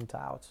convert it into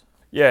outs.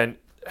 Yeah, and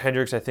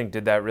Hendricks, I think,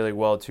 did that really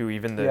well, too.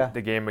 Even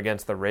the game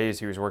against the Rays,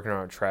 he was working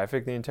around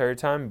traffic the entire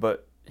time,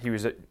 but he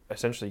was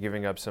essentially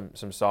giving up some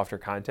softer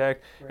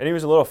contact. Right. And he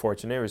was a little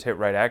fortunate. He was hit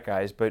right at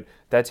guys, but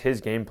that's his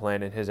game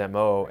plan and his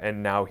MO,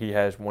 and now he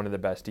has one of the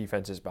best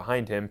defenses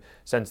behind him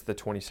since the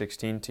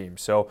 2016 team.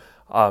 So,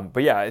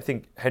 but yeah, I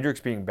think Hendricks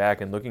being back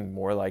and looking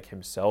more like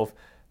himself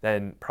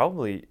than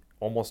probably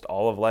almost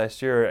all of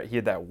last year. He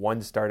had that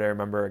 1 start, I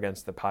remember,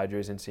 against the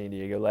Padres in San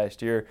Diego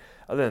last year.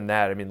 Other than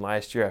that, I mean,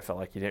 last year I felt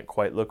like he didn't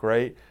quite look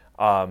right.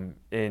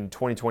 In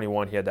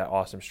 2021, he had that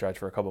awesome stretch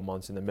for a couple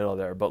months in the middle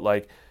there. But,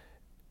 like,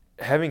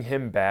 having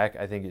him back,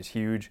 I think, is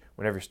huge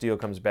whenever Steele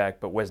comes back.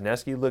 But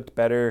Wisniewski looked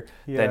better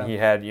than he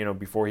had,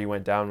 before he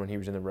went down when he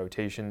was in the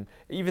rotation.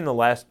 Even the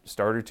last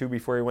start or 2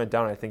 before he went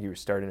down, I think he was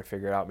starting to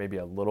figure it out maybe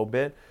a little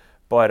bit.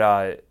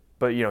 But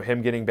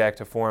him getting back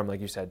to form,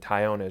 like you said,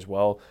 Taillon as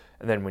well.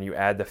 And then when you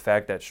add the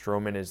fact that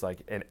Stroman is like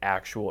an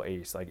actual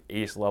ace, like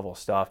ace level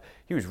stuff.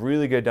 He was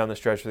really good down the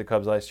stretch for the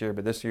Cubs last year,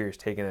 but this year he's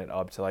taken it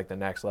up to like the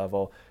next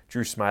level.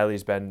 Drew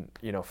Smiley's been,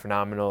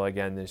 phenomenal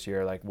again this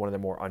year, like one of the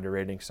more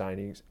underrated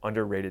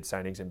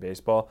signings in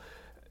baseball.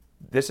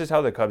 This is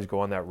how the Cubs go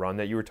on that run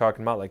that you were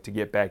talking about, like to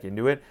get back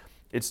into it.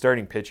 It's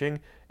starting pitching,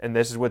 and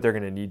this is what they're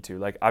going to need to.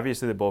 Like,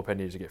 obviously the bullpen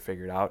needs to get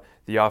figured out.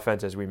 The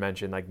offense, as we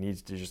mentioned, like,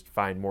 needs to just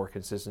find more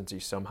consistency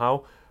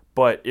somehow.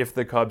 But if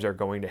the Cubs are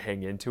going to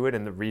hang into it,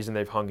 and the reason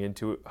they've hung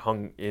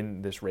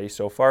in this race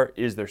so far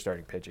is their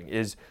starting pitching,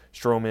 is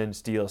Stroman,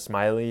 Steele,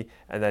 Smiley,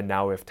 and then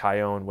now if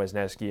Tyone,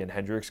 Wisniewski, and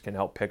Hendricks can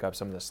help pick up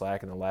some of the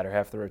slack in the latter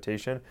half of the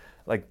rotation,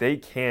 like, they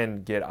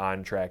can get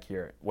on track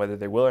here. Whether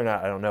they will or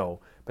not, I don't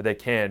know, but they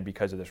can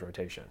because of this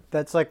rotation.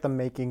 That's like the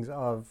makings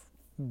of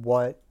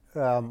what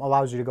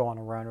allows you to go on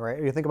a run, right?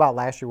 You think about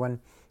last year when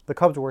the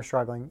Cubs were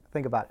struggling.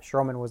 Think about it.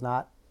 Stroman was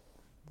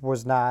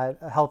not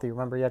healthy.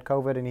 Remember, he had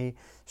COVID,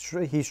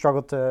 and he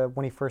struggled to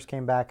when he first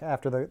came back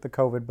after the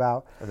COVID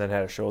bout. And then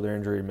had a shoulder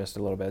injury, missed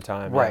a little bit of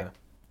time. Right.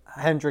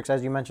 Yeah. Hendricks,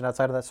 as you mentioned,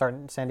 outside of that start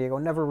in San Diego,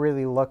 never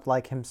really looked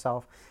like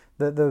himself.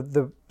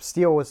 The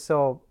Steele was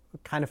still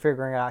kind of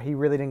figuring it out. He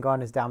really didn't go on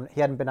his dominant.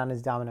 He hadn't been on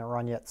his dominant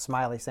run yet.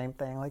 Smiley, same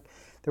thing. Like,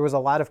 there was a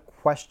lot of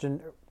question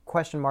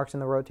marks in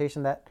the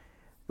rotation that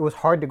it was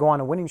hard to go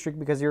on a winning streak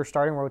because your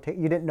starting rotation,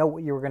 you didn't know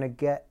what you were going to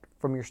get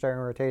from your starting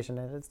rotation.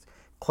 And it's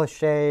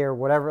cliche or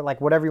whatever,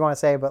 like whatever you want to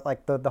say, but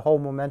like the whole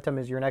momentum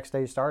is your next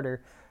day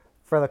starter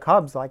for the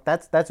Cubs. Like,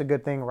 that's a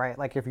good thing, right?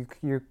 Like, if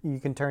you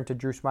can turn to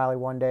Drew Smiley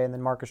one day and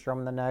then Marcus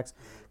Stroman the next,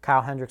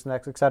 Kyle Hendricks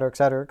next, et cetera, et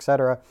cetera, et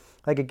cetera.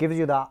 Like, it gives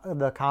you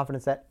the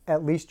confidence that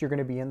at least you're going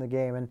to be in the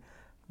game. And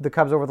the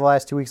Cubs over the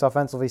last 2 weeks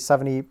offensively,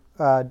 70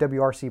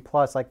 WRC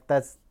plus. Like,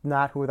 that's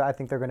not who I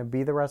think they're going to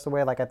be the rest of the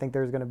way. Like, I think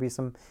there's going to be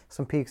some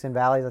peaks and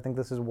valleys. I think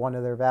this is one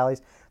of their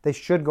valleys. They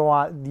should go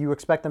on. You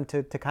expect them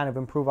to kind of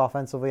improve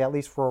offensively, at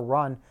least for a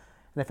run.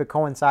 And if it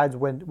coincides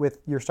with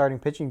your starting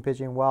pitching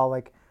well,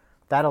 like,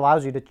 that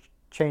allows you to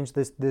change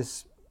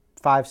this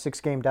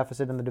 5-6 game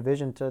deficit in the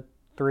division to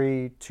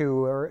 3-2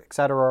 or et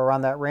cetera,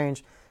 around that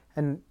range.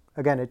 And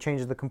again, it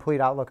changes the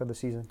complete outlook of the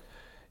season.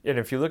 And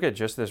if you look at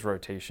just this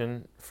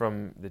rotation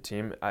from the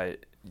team, I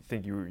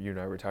think you and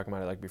I were talking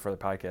about it like before the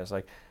podcast.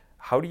 Like,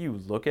 how do you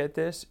look at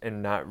this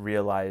and not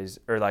realize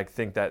or like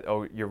think that,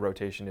 oh, your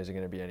rotation isn't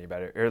going to be any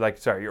better, or like,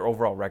 sorry, your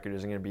overall record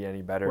isn't going to be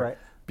any better, right,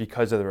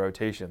 because of the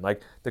rotation?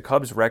 Like, the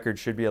Cubs' record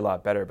should be a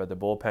lot better, but the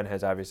bullpen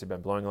has obviously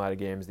been blowing a lot of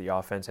games. The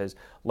offense has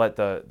let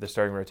the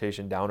starting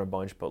rotation down a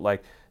bunch, but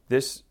like,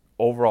 this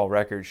overall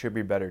record should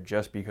be better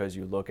just because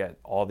you look at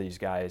all these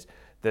guys.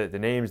 The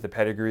names, the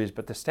pedigrees,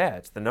 but the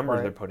stats, the numbers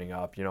right, they're putting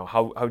up, you know,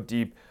 how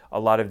deep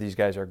a lot of these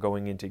guys are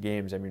going into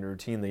games. I mean,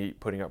 routinely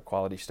putting up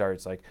quality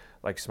starts.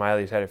 Like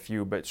Smiley's had a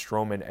few, but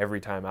Stroman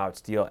every time out,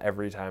 Steele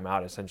every time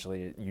out,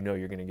 essentially, you know,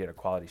 you're going to get a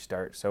quality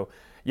start. So,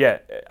 yeah,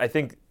 I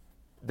think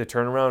the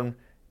turnaround,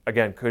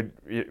 again,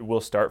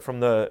 will start from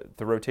the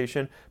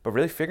rotation, but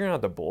really figuring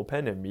out the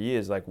bullpen to me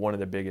is like one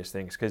of the biggest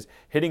things, because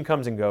hitting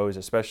comes and goes,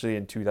 especially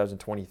in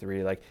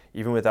 2023, like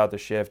even without the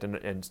shift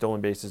and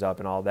stolen bases up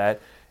and all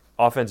that.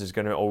 Offense is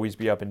going to always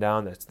be up and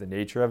down. That's the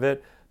nature of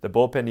it. The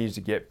bullpen needs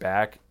to get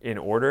back in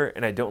order,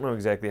 and I don't know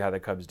exactly how the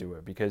Cubs do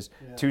it, because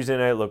Tuesday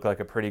night looked like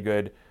a pretty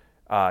good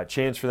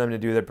chance for them to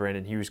do that.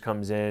 Brandon Hughes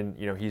comes in.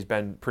 You know, he's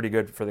been pretty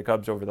good for the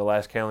Cubs over the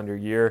last calendar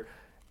year.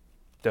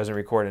 Doesn't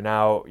record an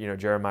out. You know,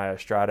 Jeremiah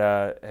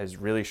Estrada has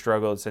really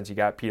struggled since he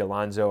got Pete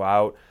Alonso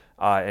out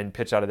and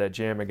pitched out of that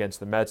jam against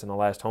the Mets in the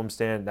last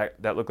homestand.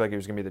 That looked like it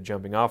was going to be the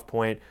jumping off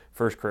point.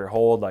 First career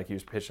hold, like he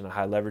was pitching a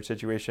high leverage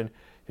situation.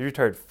 He's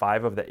retired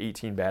 5 of the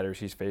 18 batters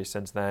he's faced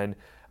since then.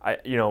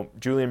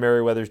 Julian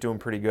Merriweather's doing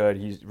pretty good.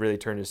 He's really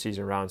turned his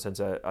season around since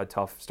a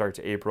tough start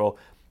to April.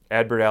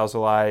 Adbert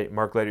Alzolay,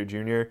 Mark Leiter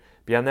Jr.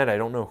 Beyond that, I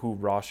don't know who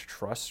Ross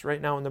trusts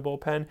right now in the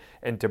bullpen.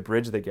 And to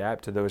bridge the gap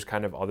to those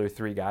kind of other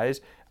 3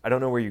 guys, I don't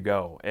know where you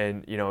go.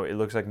 And, you know, it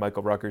looks like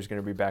Michael Rucker's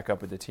going to be back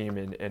up with the team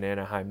in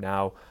Anaheim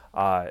now.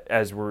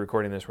 As we're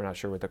recording this, we're not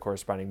sure what the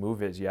corresponding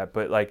move is yet.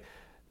 But, like,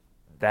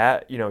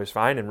 that, you know, is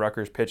fine. And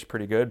Rucker's pitched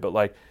pretty good. But,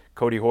 like,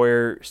 Cody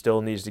Hoyer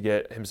still needs to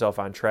get himself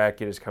on track,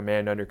 get his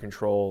command under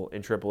control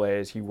in AAA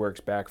as he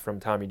works back from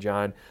Tommy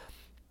John.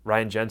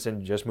 Ryan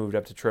Jensen just moved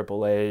up to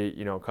AAA.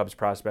 You know, Cubs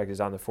prospect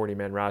is on the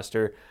 40-man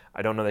roster.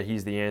 I don't know that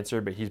he's the answer,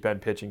 but he's been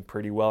pitching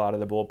pretty well out of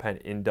the bullpen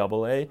in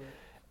AA.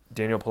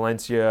 Daniel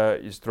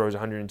Palencia throws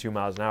 102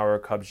 miles an hour.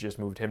 Cubs just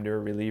moved him to a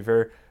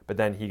reliever, but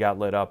then he got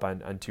lit up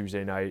on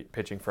Tuesday night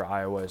pitching for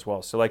Iowa as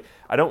well. So, like,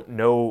 I don't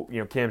know.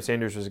 You know, Cam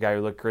Sanders was a guy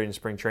who looked great in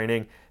spring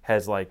training,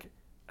 has, like,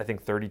 I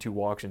think 32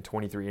 walks in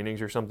 23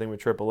 innings or something with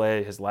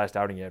AAA. His last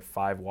outing, he had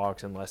 5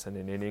 walks in less than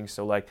an inning.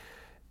 So, like,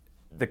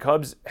 the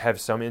Cubs have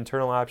some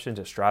internal options.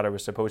 Estrada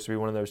was supposed to be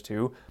one of those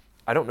too.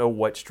 I don't know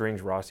what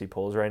strings Rossi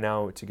pulls right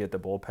now to get the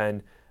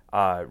bullpen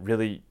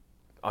really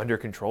under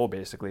control,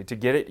 basically, to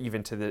get it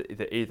even to the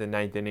 8th and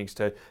 9th innings,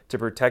 to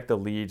protect the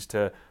leads,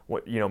 to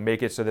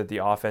make it so that the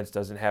offense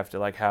doesn't have to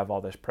like have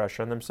all this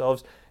pressure on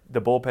themselves.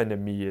 The bullpen to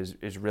me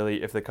is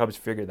really, if the Cubs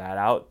figure that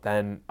out,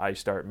 then I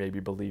start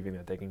maybe believing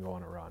that they can go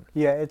on a run.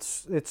 Yeah,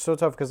 it's so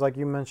tough because, like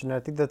you mentioned, I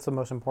think that's the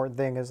most important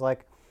thing is,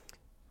 like,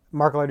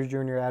 Mark Leiter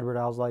Jr., Adbert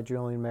Alzolay,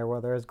 Julian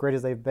Merriweather, as great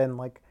as they've been,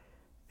 like,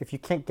 if you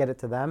can't get it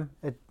to them,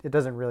 it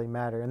doesn't really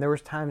matter. And there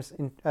was times,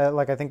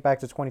 like I think back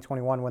to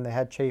 2021 when they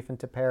had Chafin,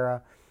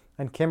 Tepera,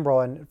 and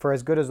Kimbrel, and for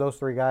as good as those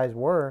 3 guys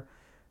were,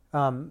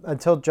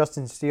 until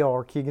Justin Steele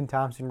or Keegan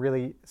Thompson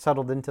really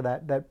settled into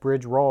that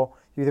bridge role.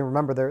 You even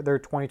remember their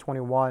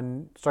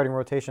 2021 starting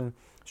rotation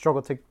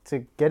struggled to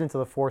get into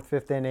the fourth,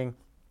 fifth inning.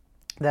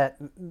 That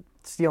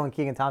Steele and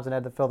Keegan Thompson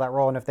had to fill that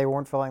role, and if they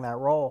weren't filling that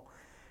role,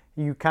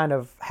 you kind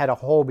of had a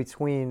hole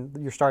between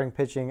your starting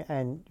pitching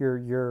and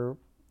your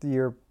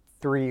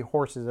three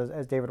horses,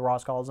 as David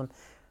Ross calls them.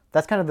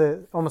 That's kind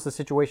of almost the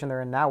situation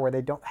they're in now, where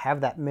they don't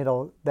have that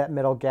middle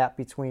gap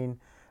between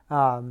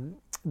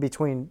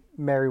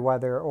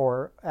Merriweather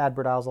or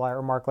Adbert Alzolay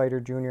or Mark Leiter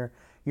Jr.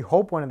 You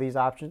hope one of these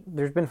options.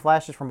 There's been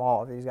flashes from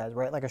all of these guys,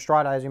 right? Like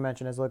Estrada, as you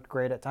mentioned, has looked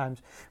great at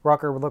times.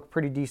 Rucker would look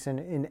pretty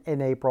decent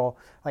in April.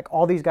 Like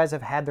all these guys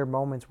have had their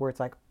moments where it's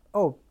like,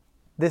 oh,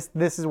 this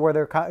is where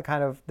they're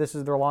kind of, this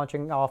is their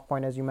launching off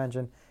point, as you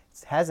mentioned.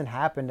 It hasn't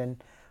happened,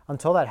 and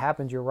until that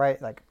happens, you're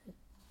right. Like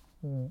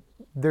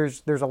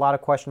there's a lot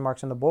of question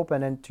marks in the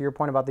bullpen, and to your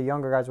point about the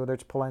younger guys, whether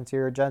it's Palencia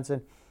or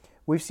Jensen,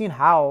 we've seen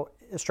how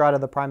Estrada,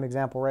 the prime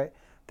example, right?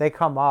 They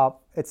come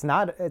up. It's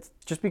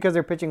just because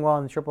they're pitching well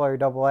in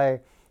AAA or AA,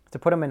 to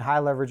put them in high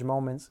leverage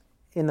moments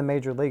in the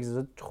major leagues is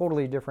a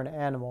totally different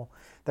animal.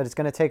 That it's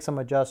going to take some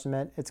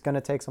adjustment. It's going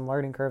to take some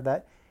learning curve.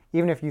 That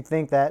even if you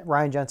think that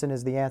Ryan Jensen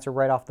is the answer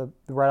right off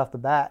the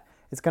bat,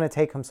 it's going to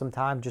take him some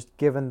time. Just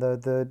given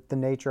the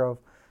nature of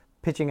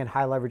pitching in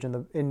high leverage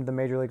in the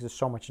major leagues is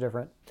so much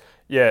different.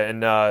 Yeah,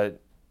 and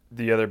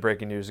the other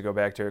breaking news to go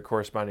back to a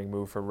corresponding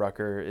move for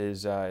Rucker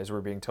is, as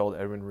we're being told,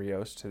 Edwin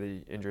Rios to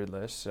the injured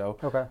list. So,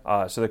 okay.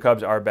 So the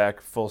Cubs are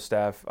back full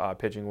staff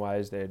pitching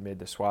wise. They had made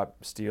the swap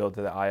Steele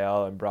to the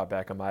IL and brought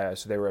back Amaya,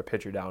 so they were a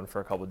pitcher down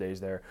for a couple of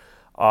days there.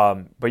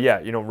 But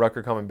yeah,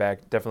 Rucker coming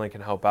back definitely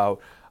can help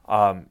out.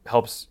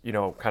 Helps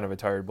kind of a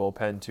tired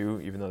bullpen too,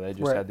 even though they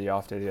just had the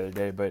off day the other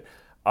day. But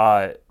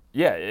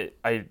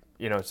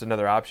it's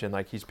another option.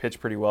 Like he's pitched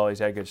pretty well. He's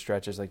had good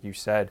stretches, like you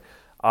said.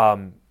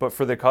 But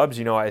for the Cubs,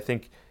 I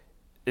think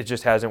it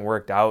just hasn't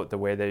worked out the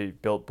way they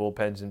built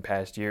bullpens in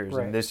past years.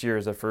 Right. And this year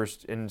is the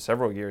first in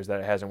several years that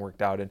it hasn't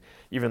worked out. And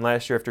even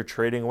last year, after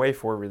trading away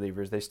 4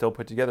 relievers, they still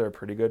put together a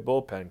pretty good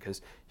bullpen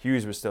because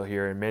Hughes was still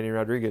here and Manny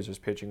Rodriguez was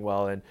pitching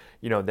well. And,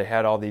 they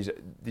had all these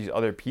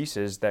other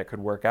pieces that could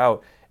work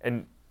out.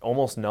 And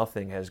almost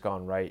nothing has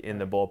gone right in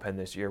the bullpen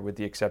this year, with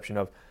the exception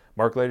of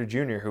Mark Leiter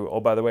Jr., who, oh,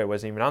 by the way,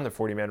 wasn't even on the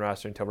 40-man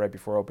roster until right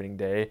before opening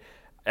day.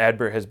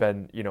 Adbert has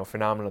been,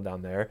 phenomenal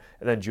down there.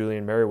 And then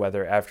Julian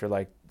Merriweather, after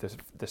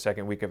the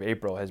second week of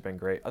April, has been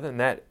great. Other than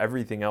that,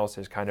 everything else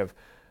has kind of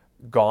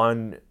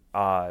gone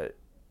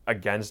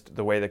against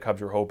the way the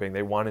Cubs were hoping.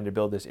 They wanted to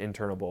build this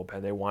internal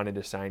bullpen. They wanted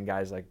to sign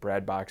guys like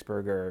Brad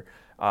Boxberger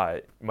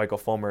or Michael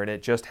Fulmer, and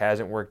it just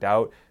hasn't worked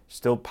out.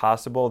 Still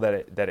possible that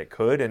it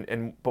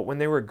could. But when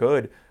they were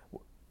good,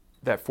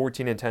 that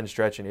 14-10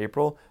 stretch in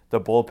April,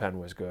 the bullpen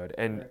was good.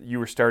 And you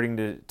were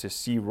starting to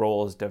see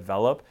roles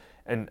develop.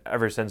 And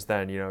ever since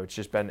then, it's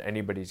just been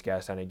anybody's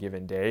guess on a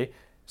given day.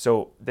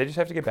 So they just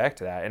have to get back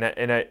to that.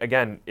 And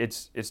again,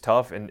 it's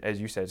tough. And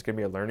as you said, it's going to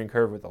be a learning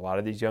curve with a lot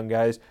of these young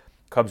guys.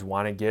 Cubs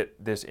want to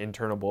get this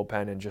internal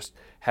bullpen and just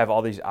have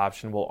all these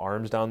optionable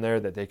arms down there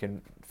that they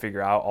can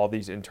figure out, all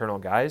these internal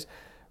guys.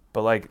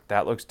 But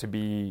that looks to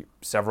be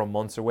several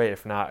months away,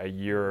 if not a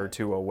year or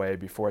two away,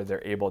 before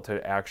they're able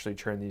to actually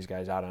churn these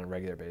guys out on a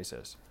regular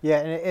basis. Yeah,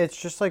 and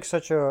it's just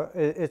such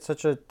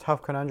a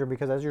tough conundrum,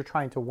 because as you're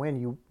trying to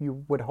win,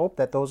 you would hope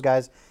that those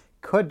guys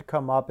could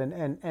come up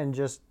and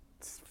just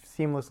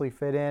seamlessly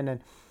fit in.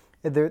 And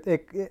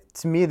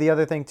to me, the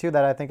other thing too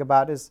that I think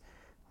about is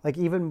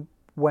even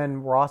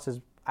when Ross has,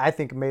 I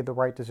think, made the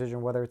right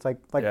decision, whether it's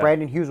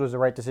Brandon Hughes was the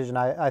right decision,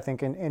 I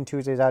think, in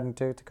Tuesday's outing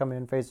to come in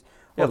and face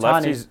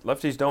Ohtani.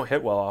 Lefties don't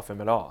hit well off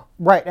him at all.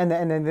 Right, and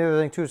then the other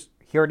thing too is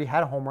he already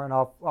had a home run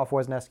off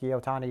Wesneski.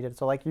 Ohtani did,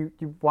 so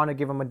you want to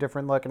give him a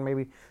different look and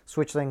maybe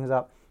switch things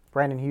up.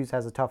 Brandon Hughes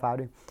has a tough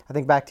outing. I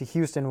think back to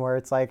Houston, where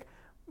it's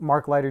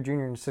Mark Leiter Jr.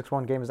 in a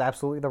 6-1 game is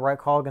absolutely the right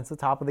call against the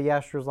top of the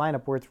Astros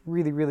lineup, where it's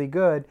really, really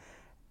good.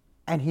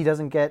 And he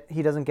doesn't get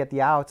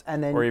the outs,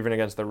 and then, or even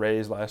against the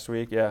Rays last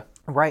week, yeah.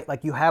 Right,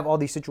 you have all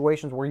these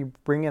situations where you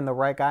bring in the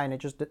right guy, and it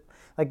just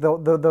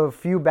the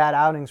few bad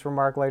outings from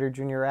Mark Leiter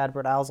Jr. or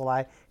Adbert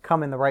Alzolay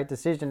come in the right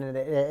decision, and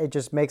it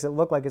just makes it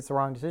look like it's the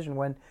wrong decision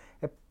when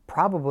it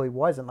probably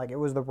wasn't. It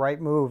was the right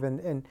move,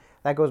 and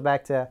that goes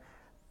back to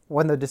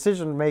when the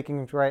decision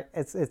making is right.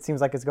 It seems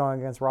like it's going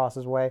against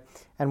Ross's way,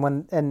 and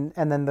when and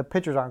then the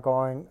pitchers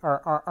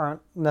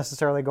aren't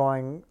necessarily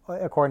going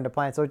according to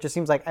plan. So it just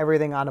seems like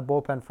everything on the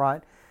bullpen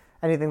front,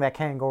 anything that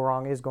can go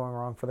wrong is going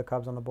wrong for the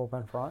Cubs on the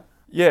bullpen front.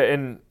 Yeah,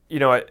 and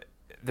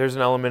there's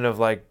an element of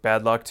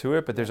bad luck to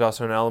it, but there's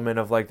also an element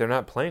of they're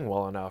not playing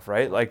well enough,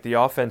 right? The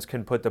offense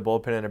can put the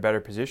bullpen in a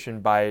better position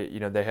by,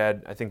 they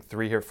had, I think,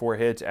 3 or 4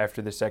 hits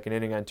after the second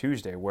inning on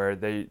Tuesday, where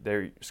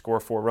they score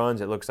 4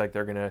 runs. It looks like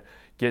they're going to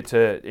get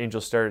to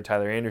Angels starter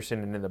Tyler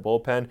Anderson and in the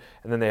bullpen,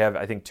 and then they have,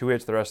 I think, 2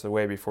 hits the rest of the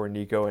way before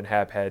Nico and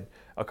Happ had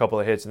a couple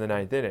of hits in the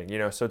 9th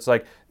inning. So it's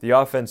the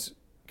offense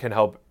can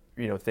help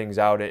things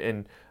out,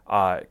 and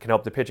can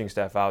help the pitching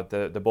staff out.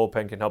 The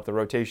bullpen can help the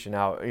rotation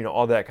out,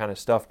 all that kind of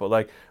stuff. But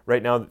like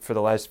right now, for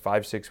the last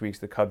 5-6 weeks,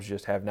 the Cubs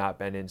just have not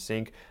been in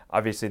sync.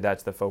 Obviously,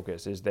 that's the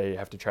focus, is they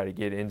have to try to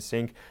get in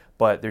sync,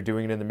 but they're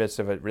doing it in the midst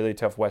of a really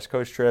tough West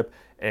Coast trip.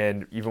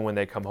 And even when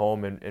they come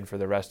home and for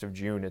the rest of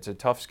June, it's a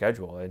tough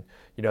schedule. And,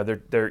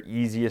 their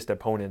easiest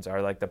opponents are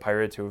like the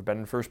Pirates, who have been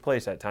in first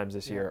place at times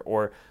this year,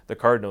 or the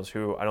Cardinals,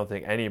 who I don't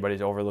think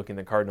anybody's overlooking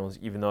the Cardinals,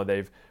 even though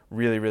they've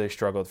really, really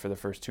struggled for the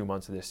first 2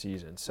 months of this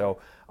season. So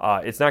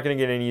it's not going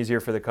to get any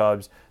easier for the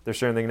Cubs. They're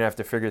certainly going to have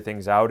to figure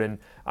things out. And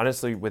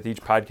honestly, with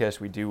each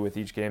podcast we do, with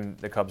each game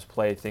the Cubs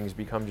play, things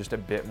become just a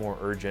bit more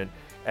urgent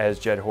as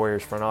Jed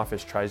Hoyer's front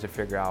office tries to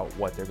figure out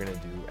what they're going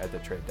to do at the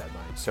trade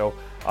deadline. So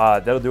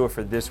that'll do it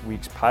for this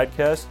week's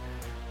podcast.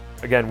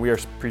 Again, we are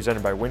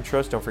presented by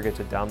Wintrust. Don't forget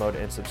to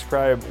download and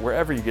subscribe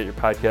wherever you get your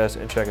podcasts,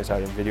 and check us out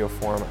in video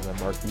form on the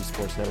Marquee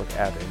Sports Network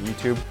app and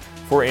YouTube.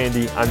 For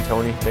Andy, I'm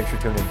Tony. Thanks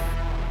for tuning in.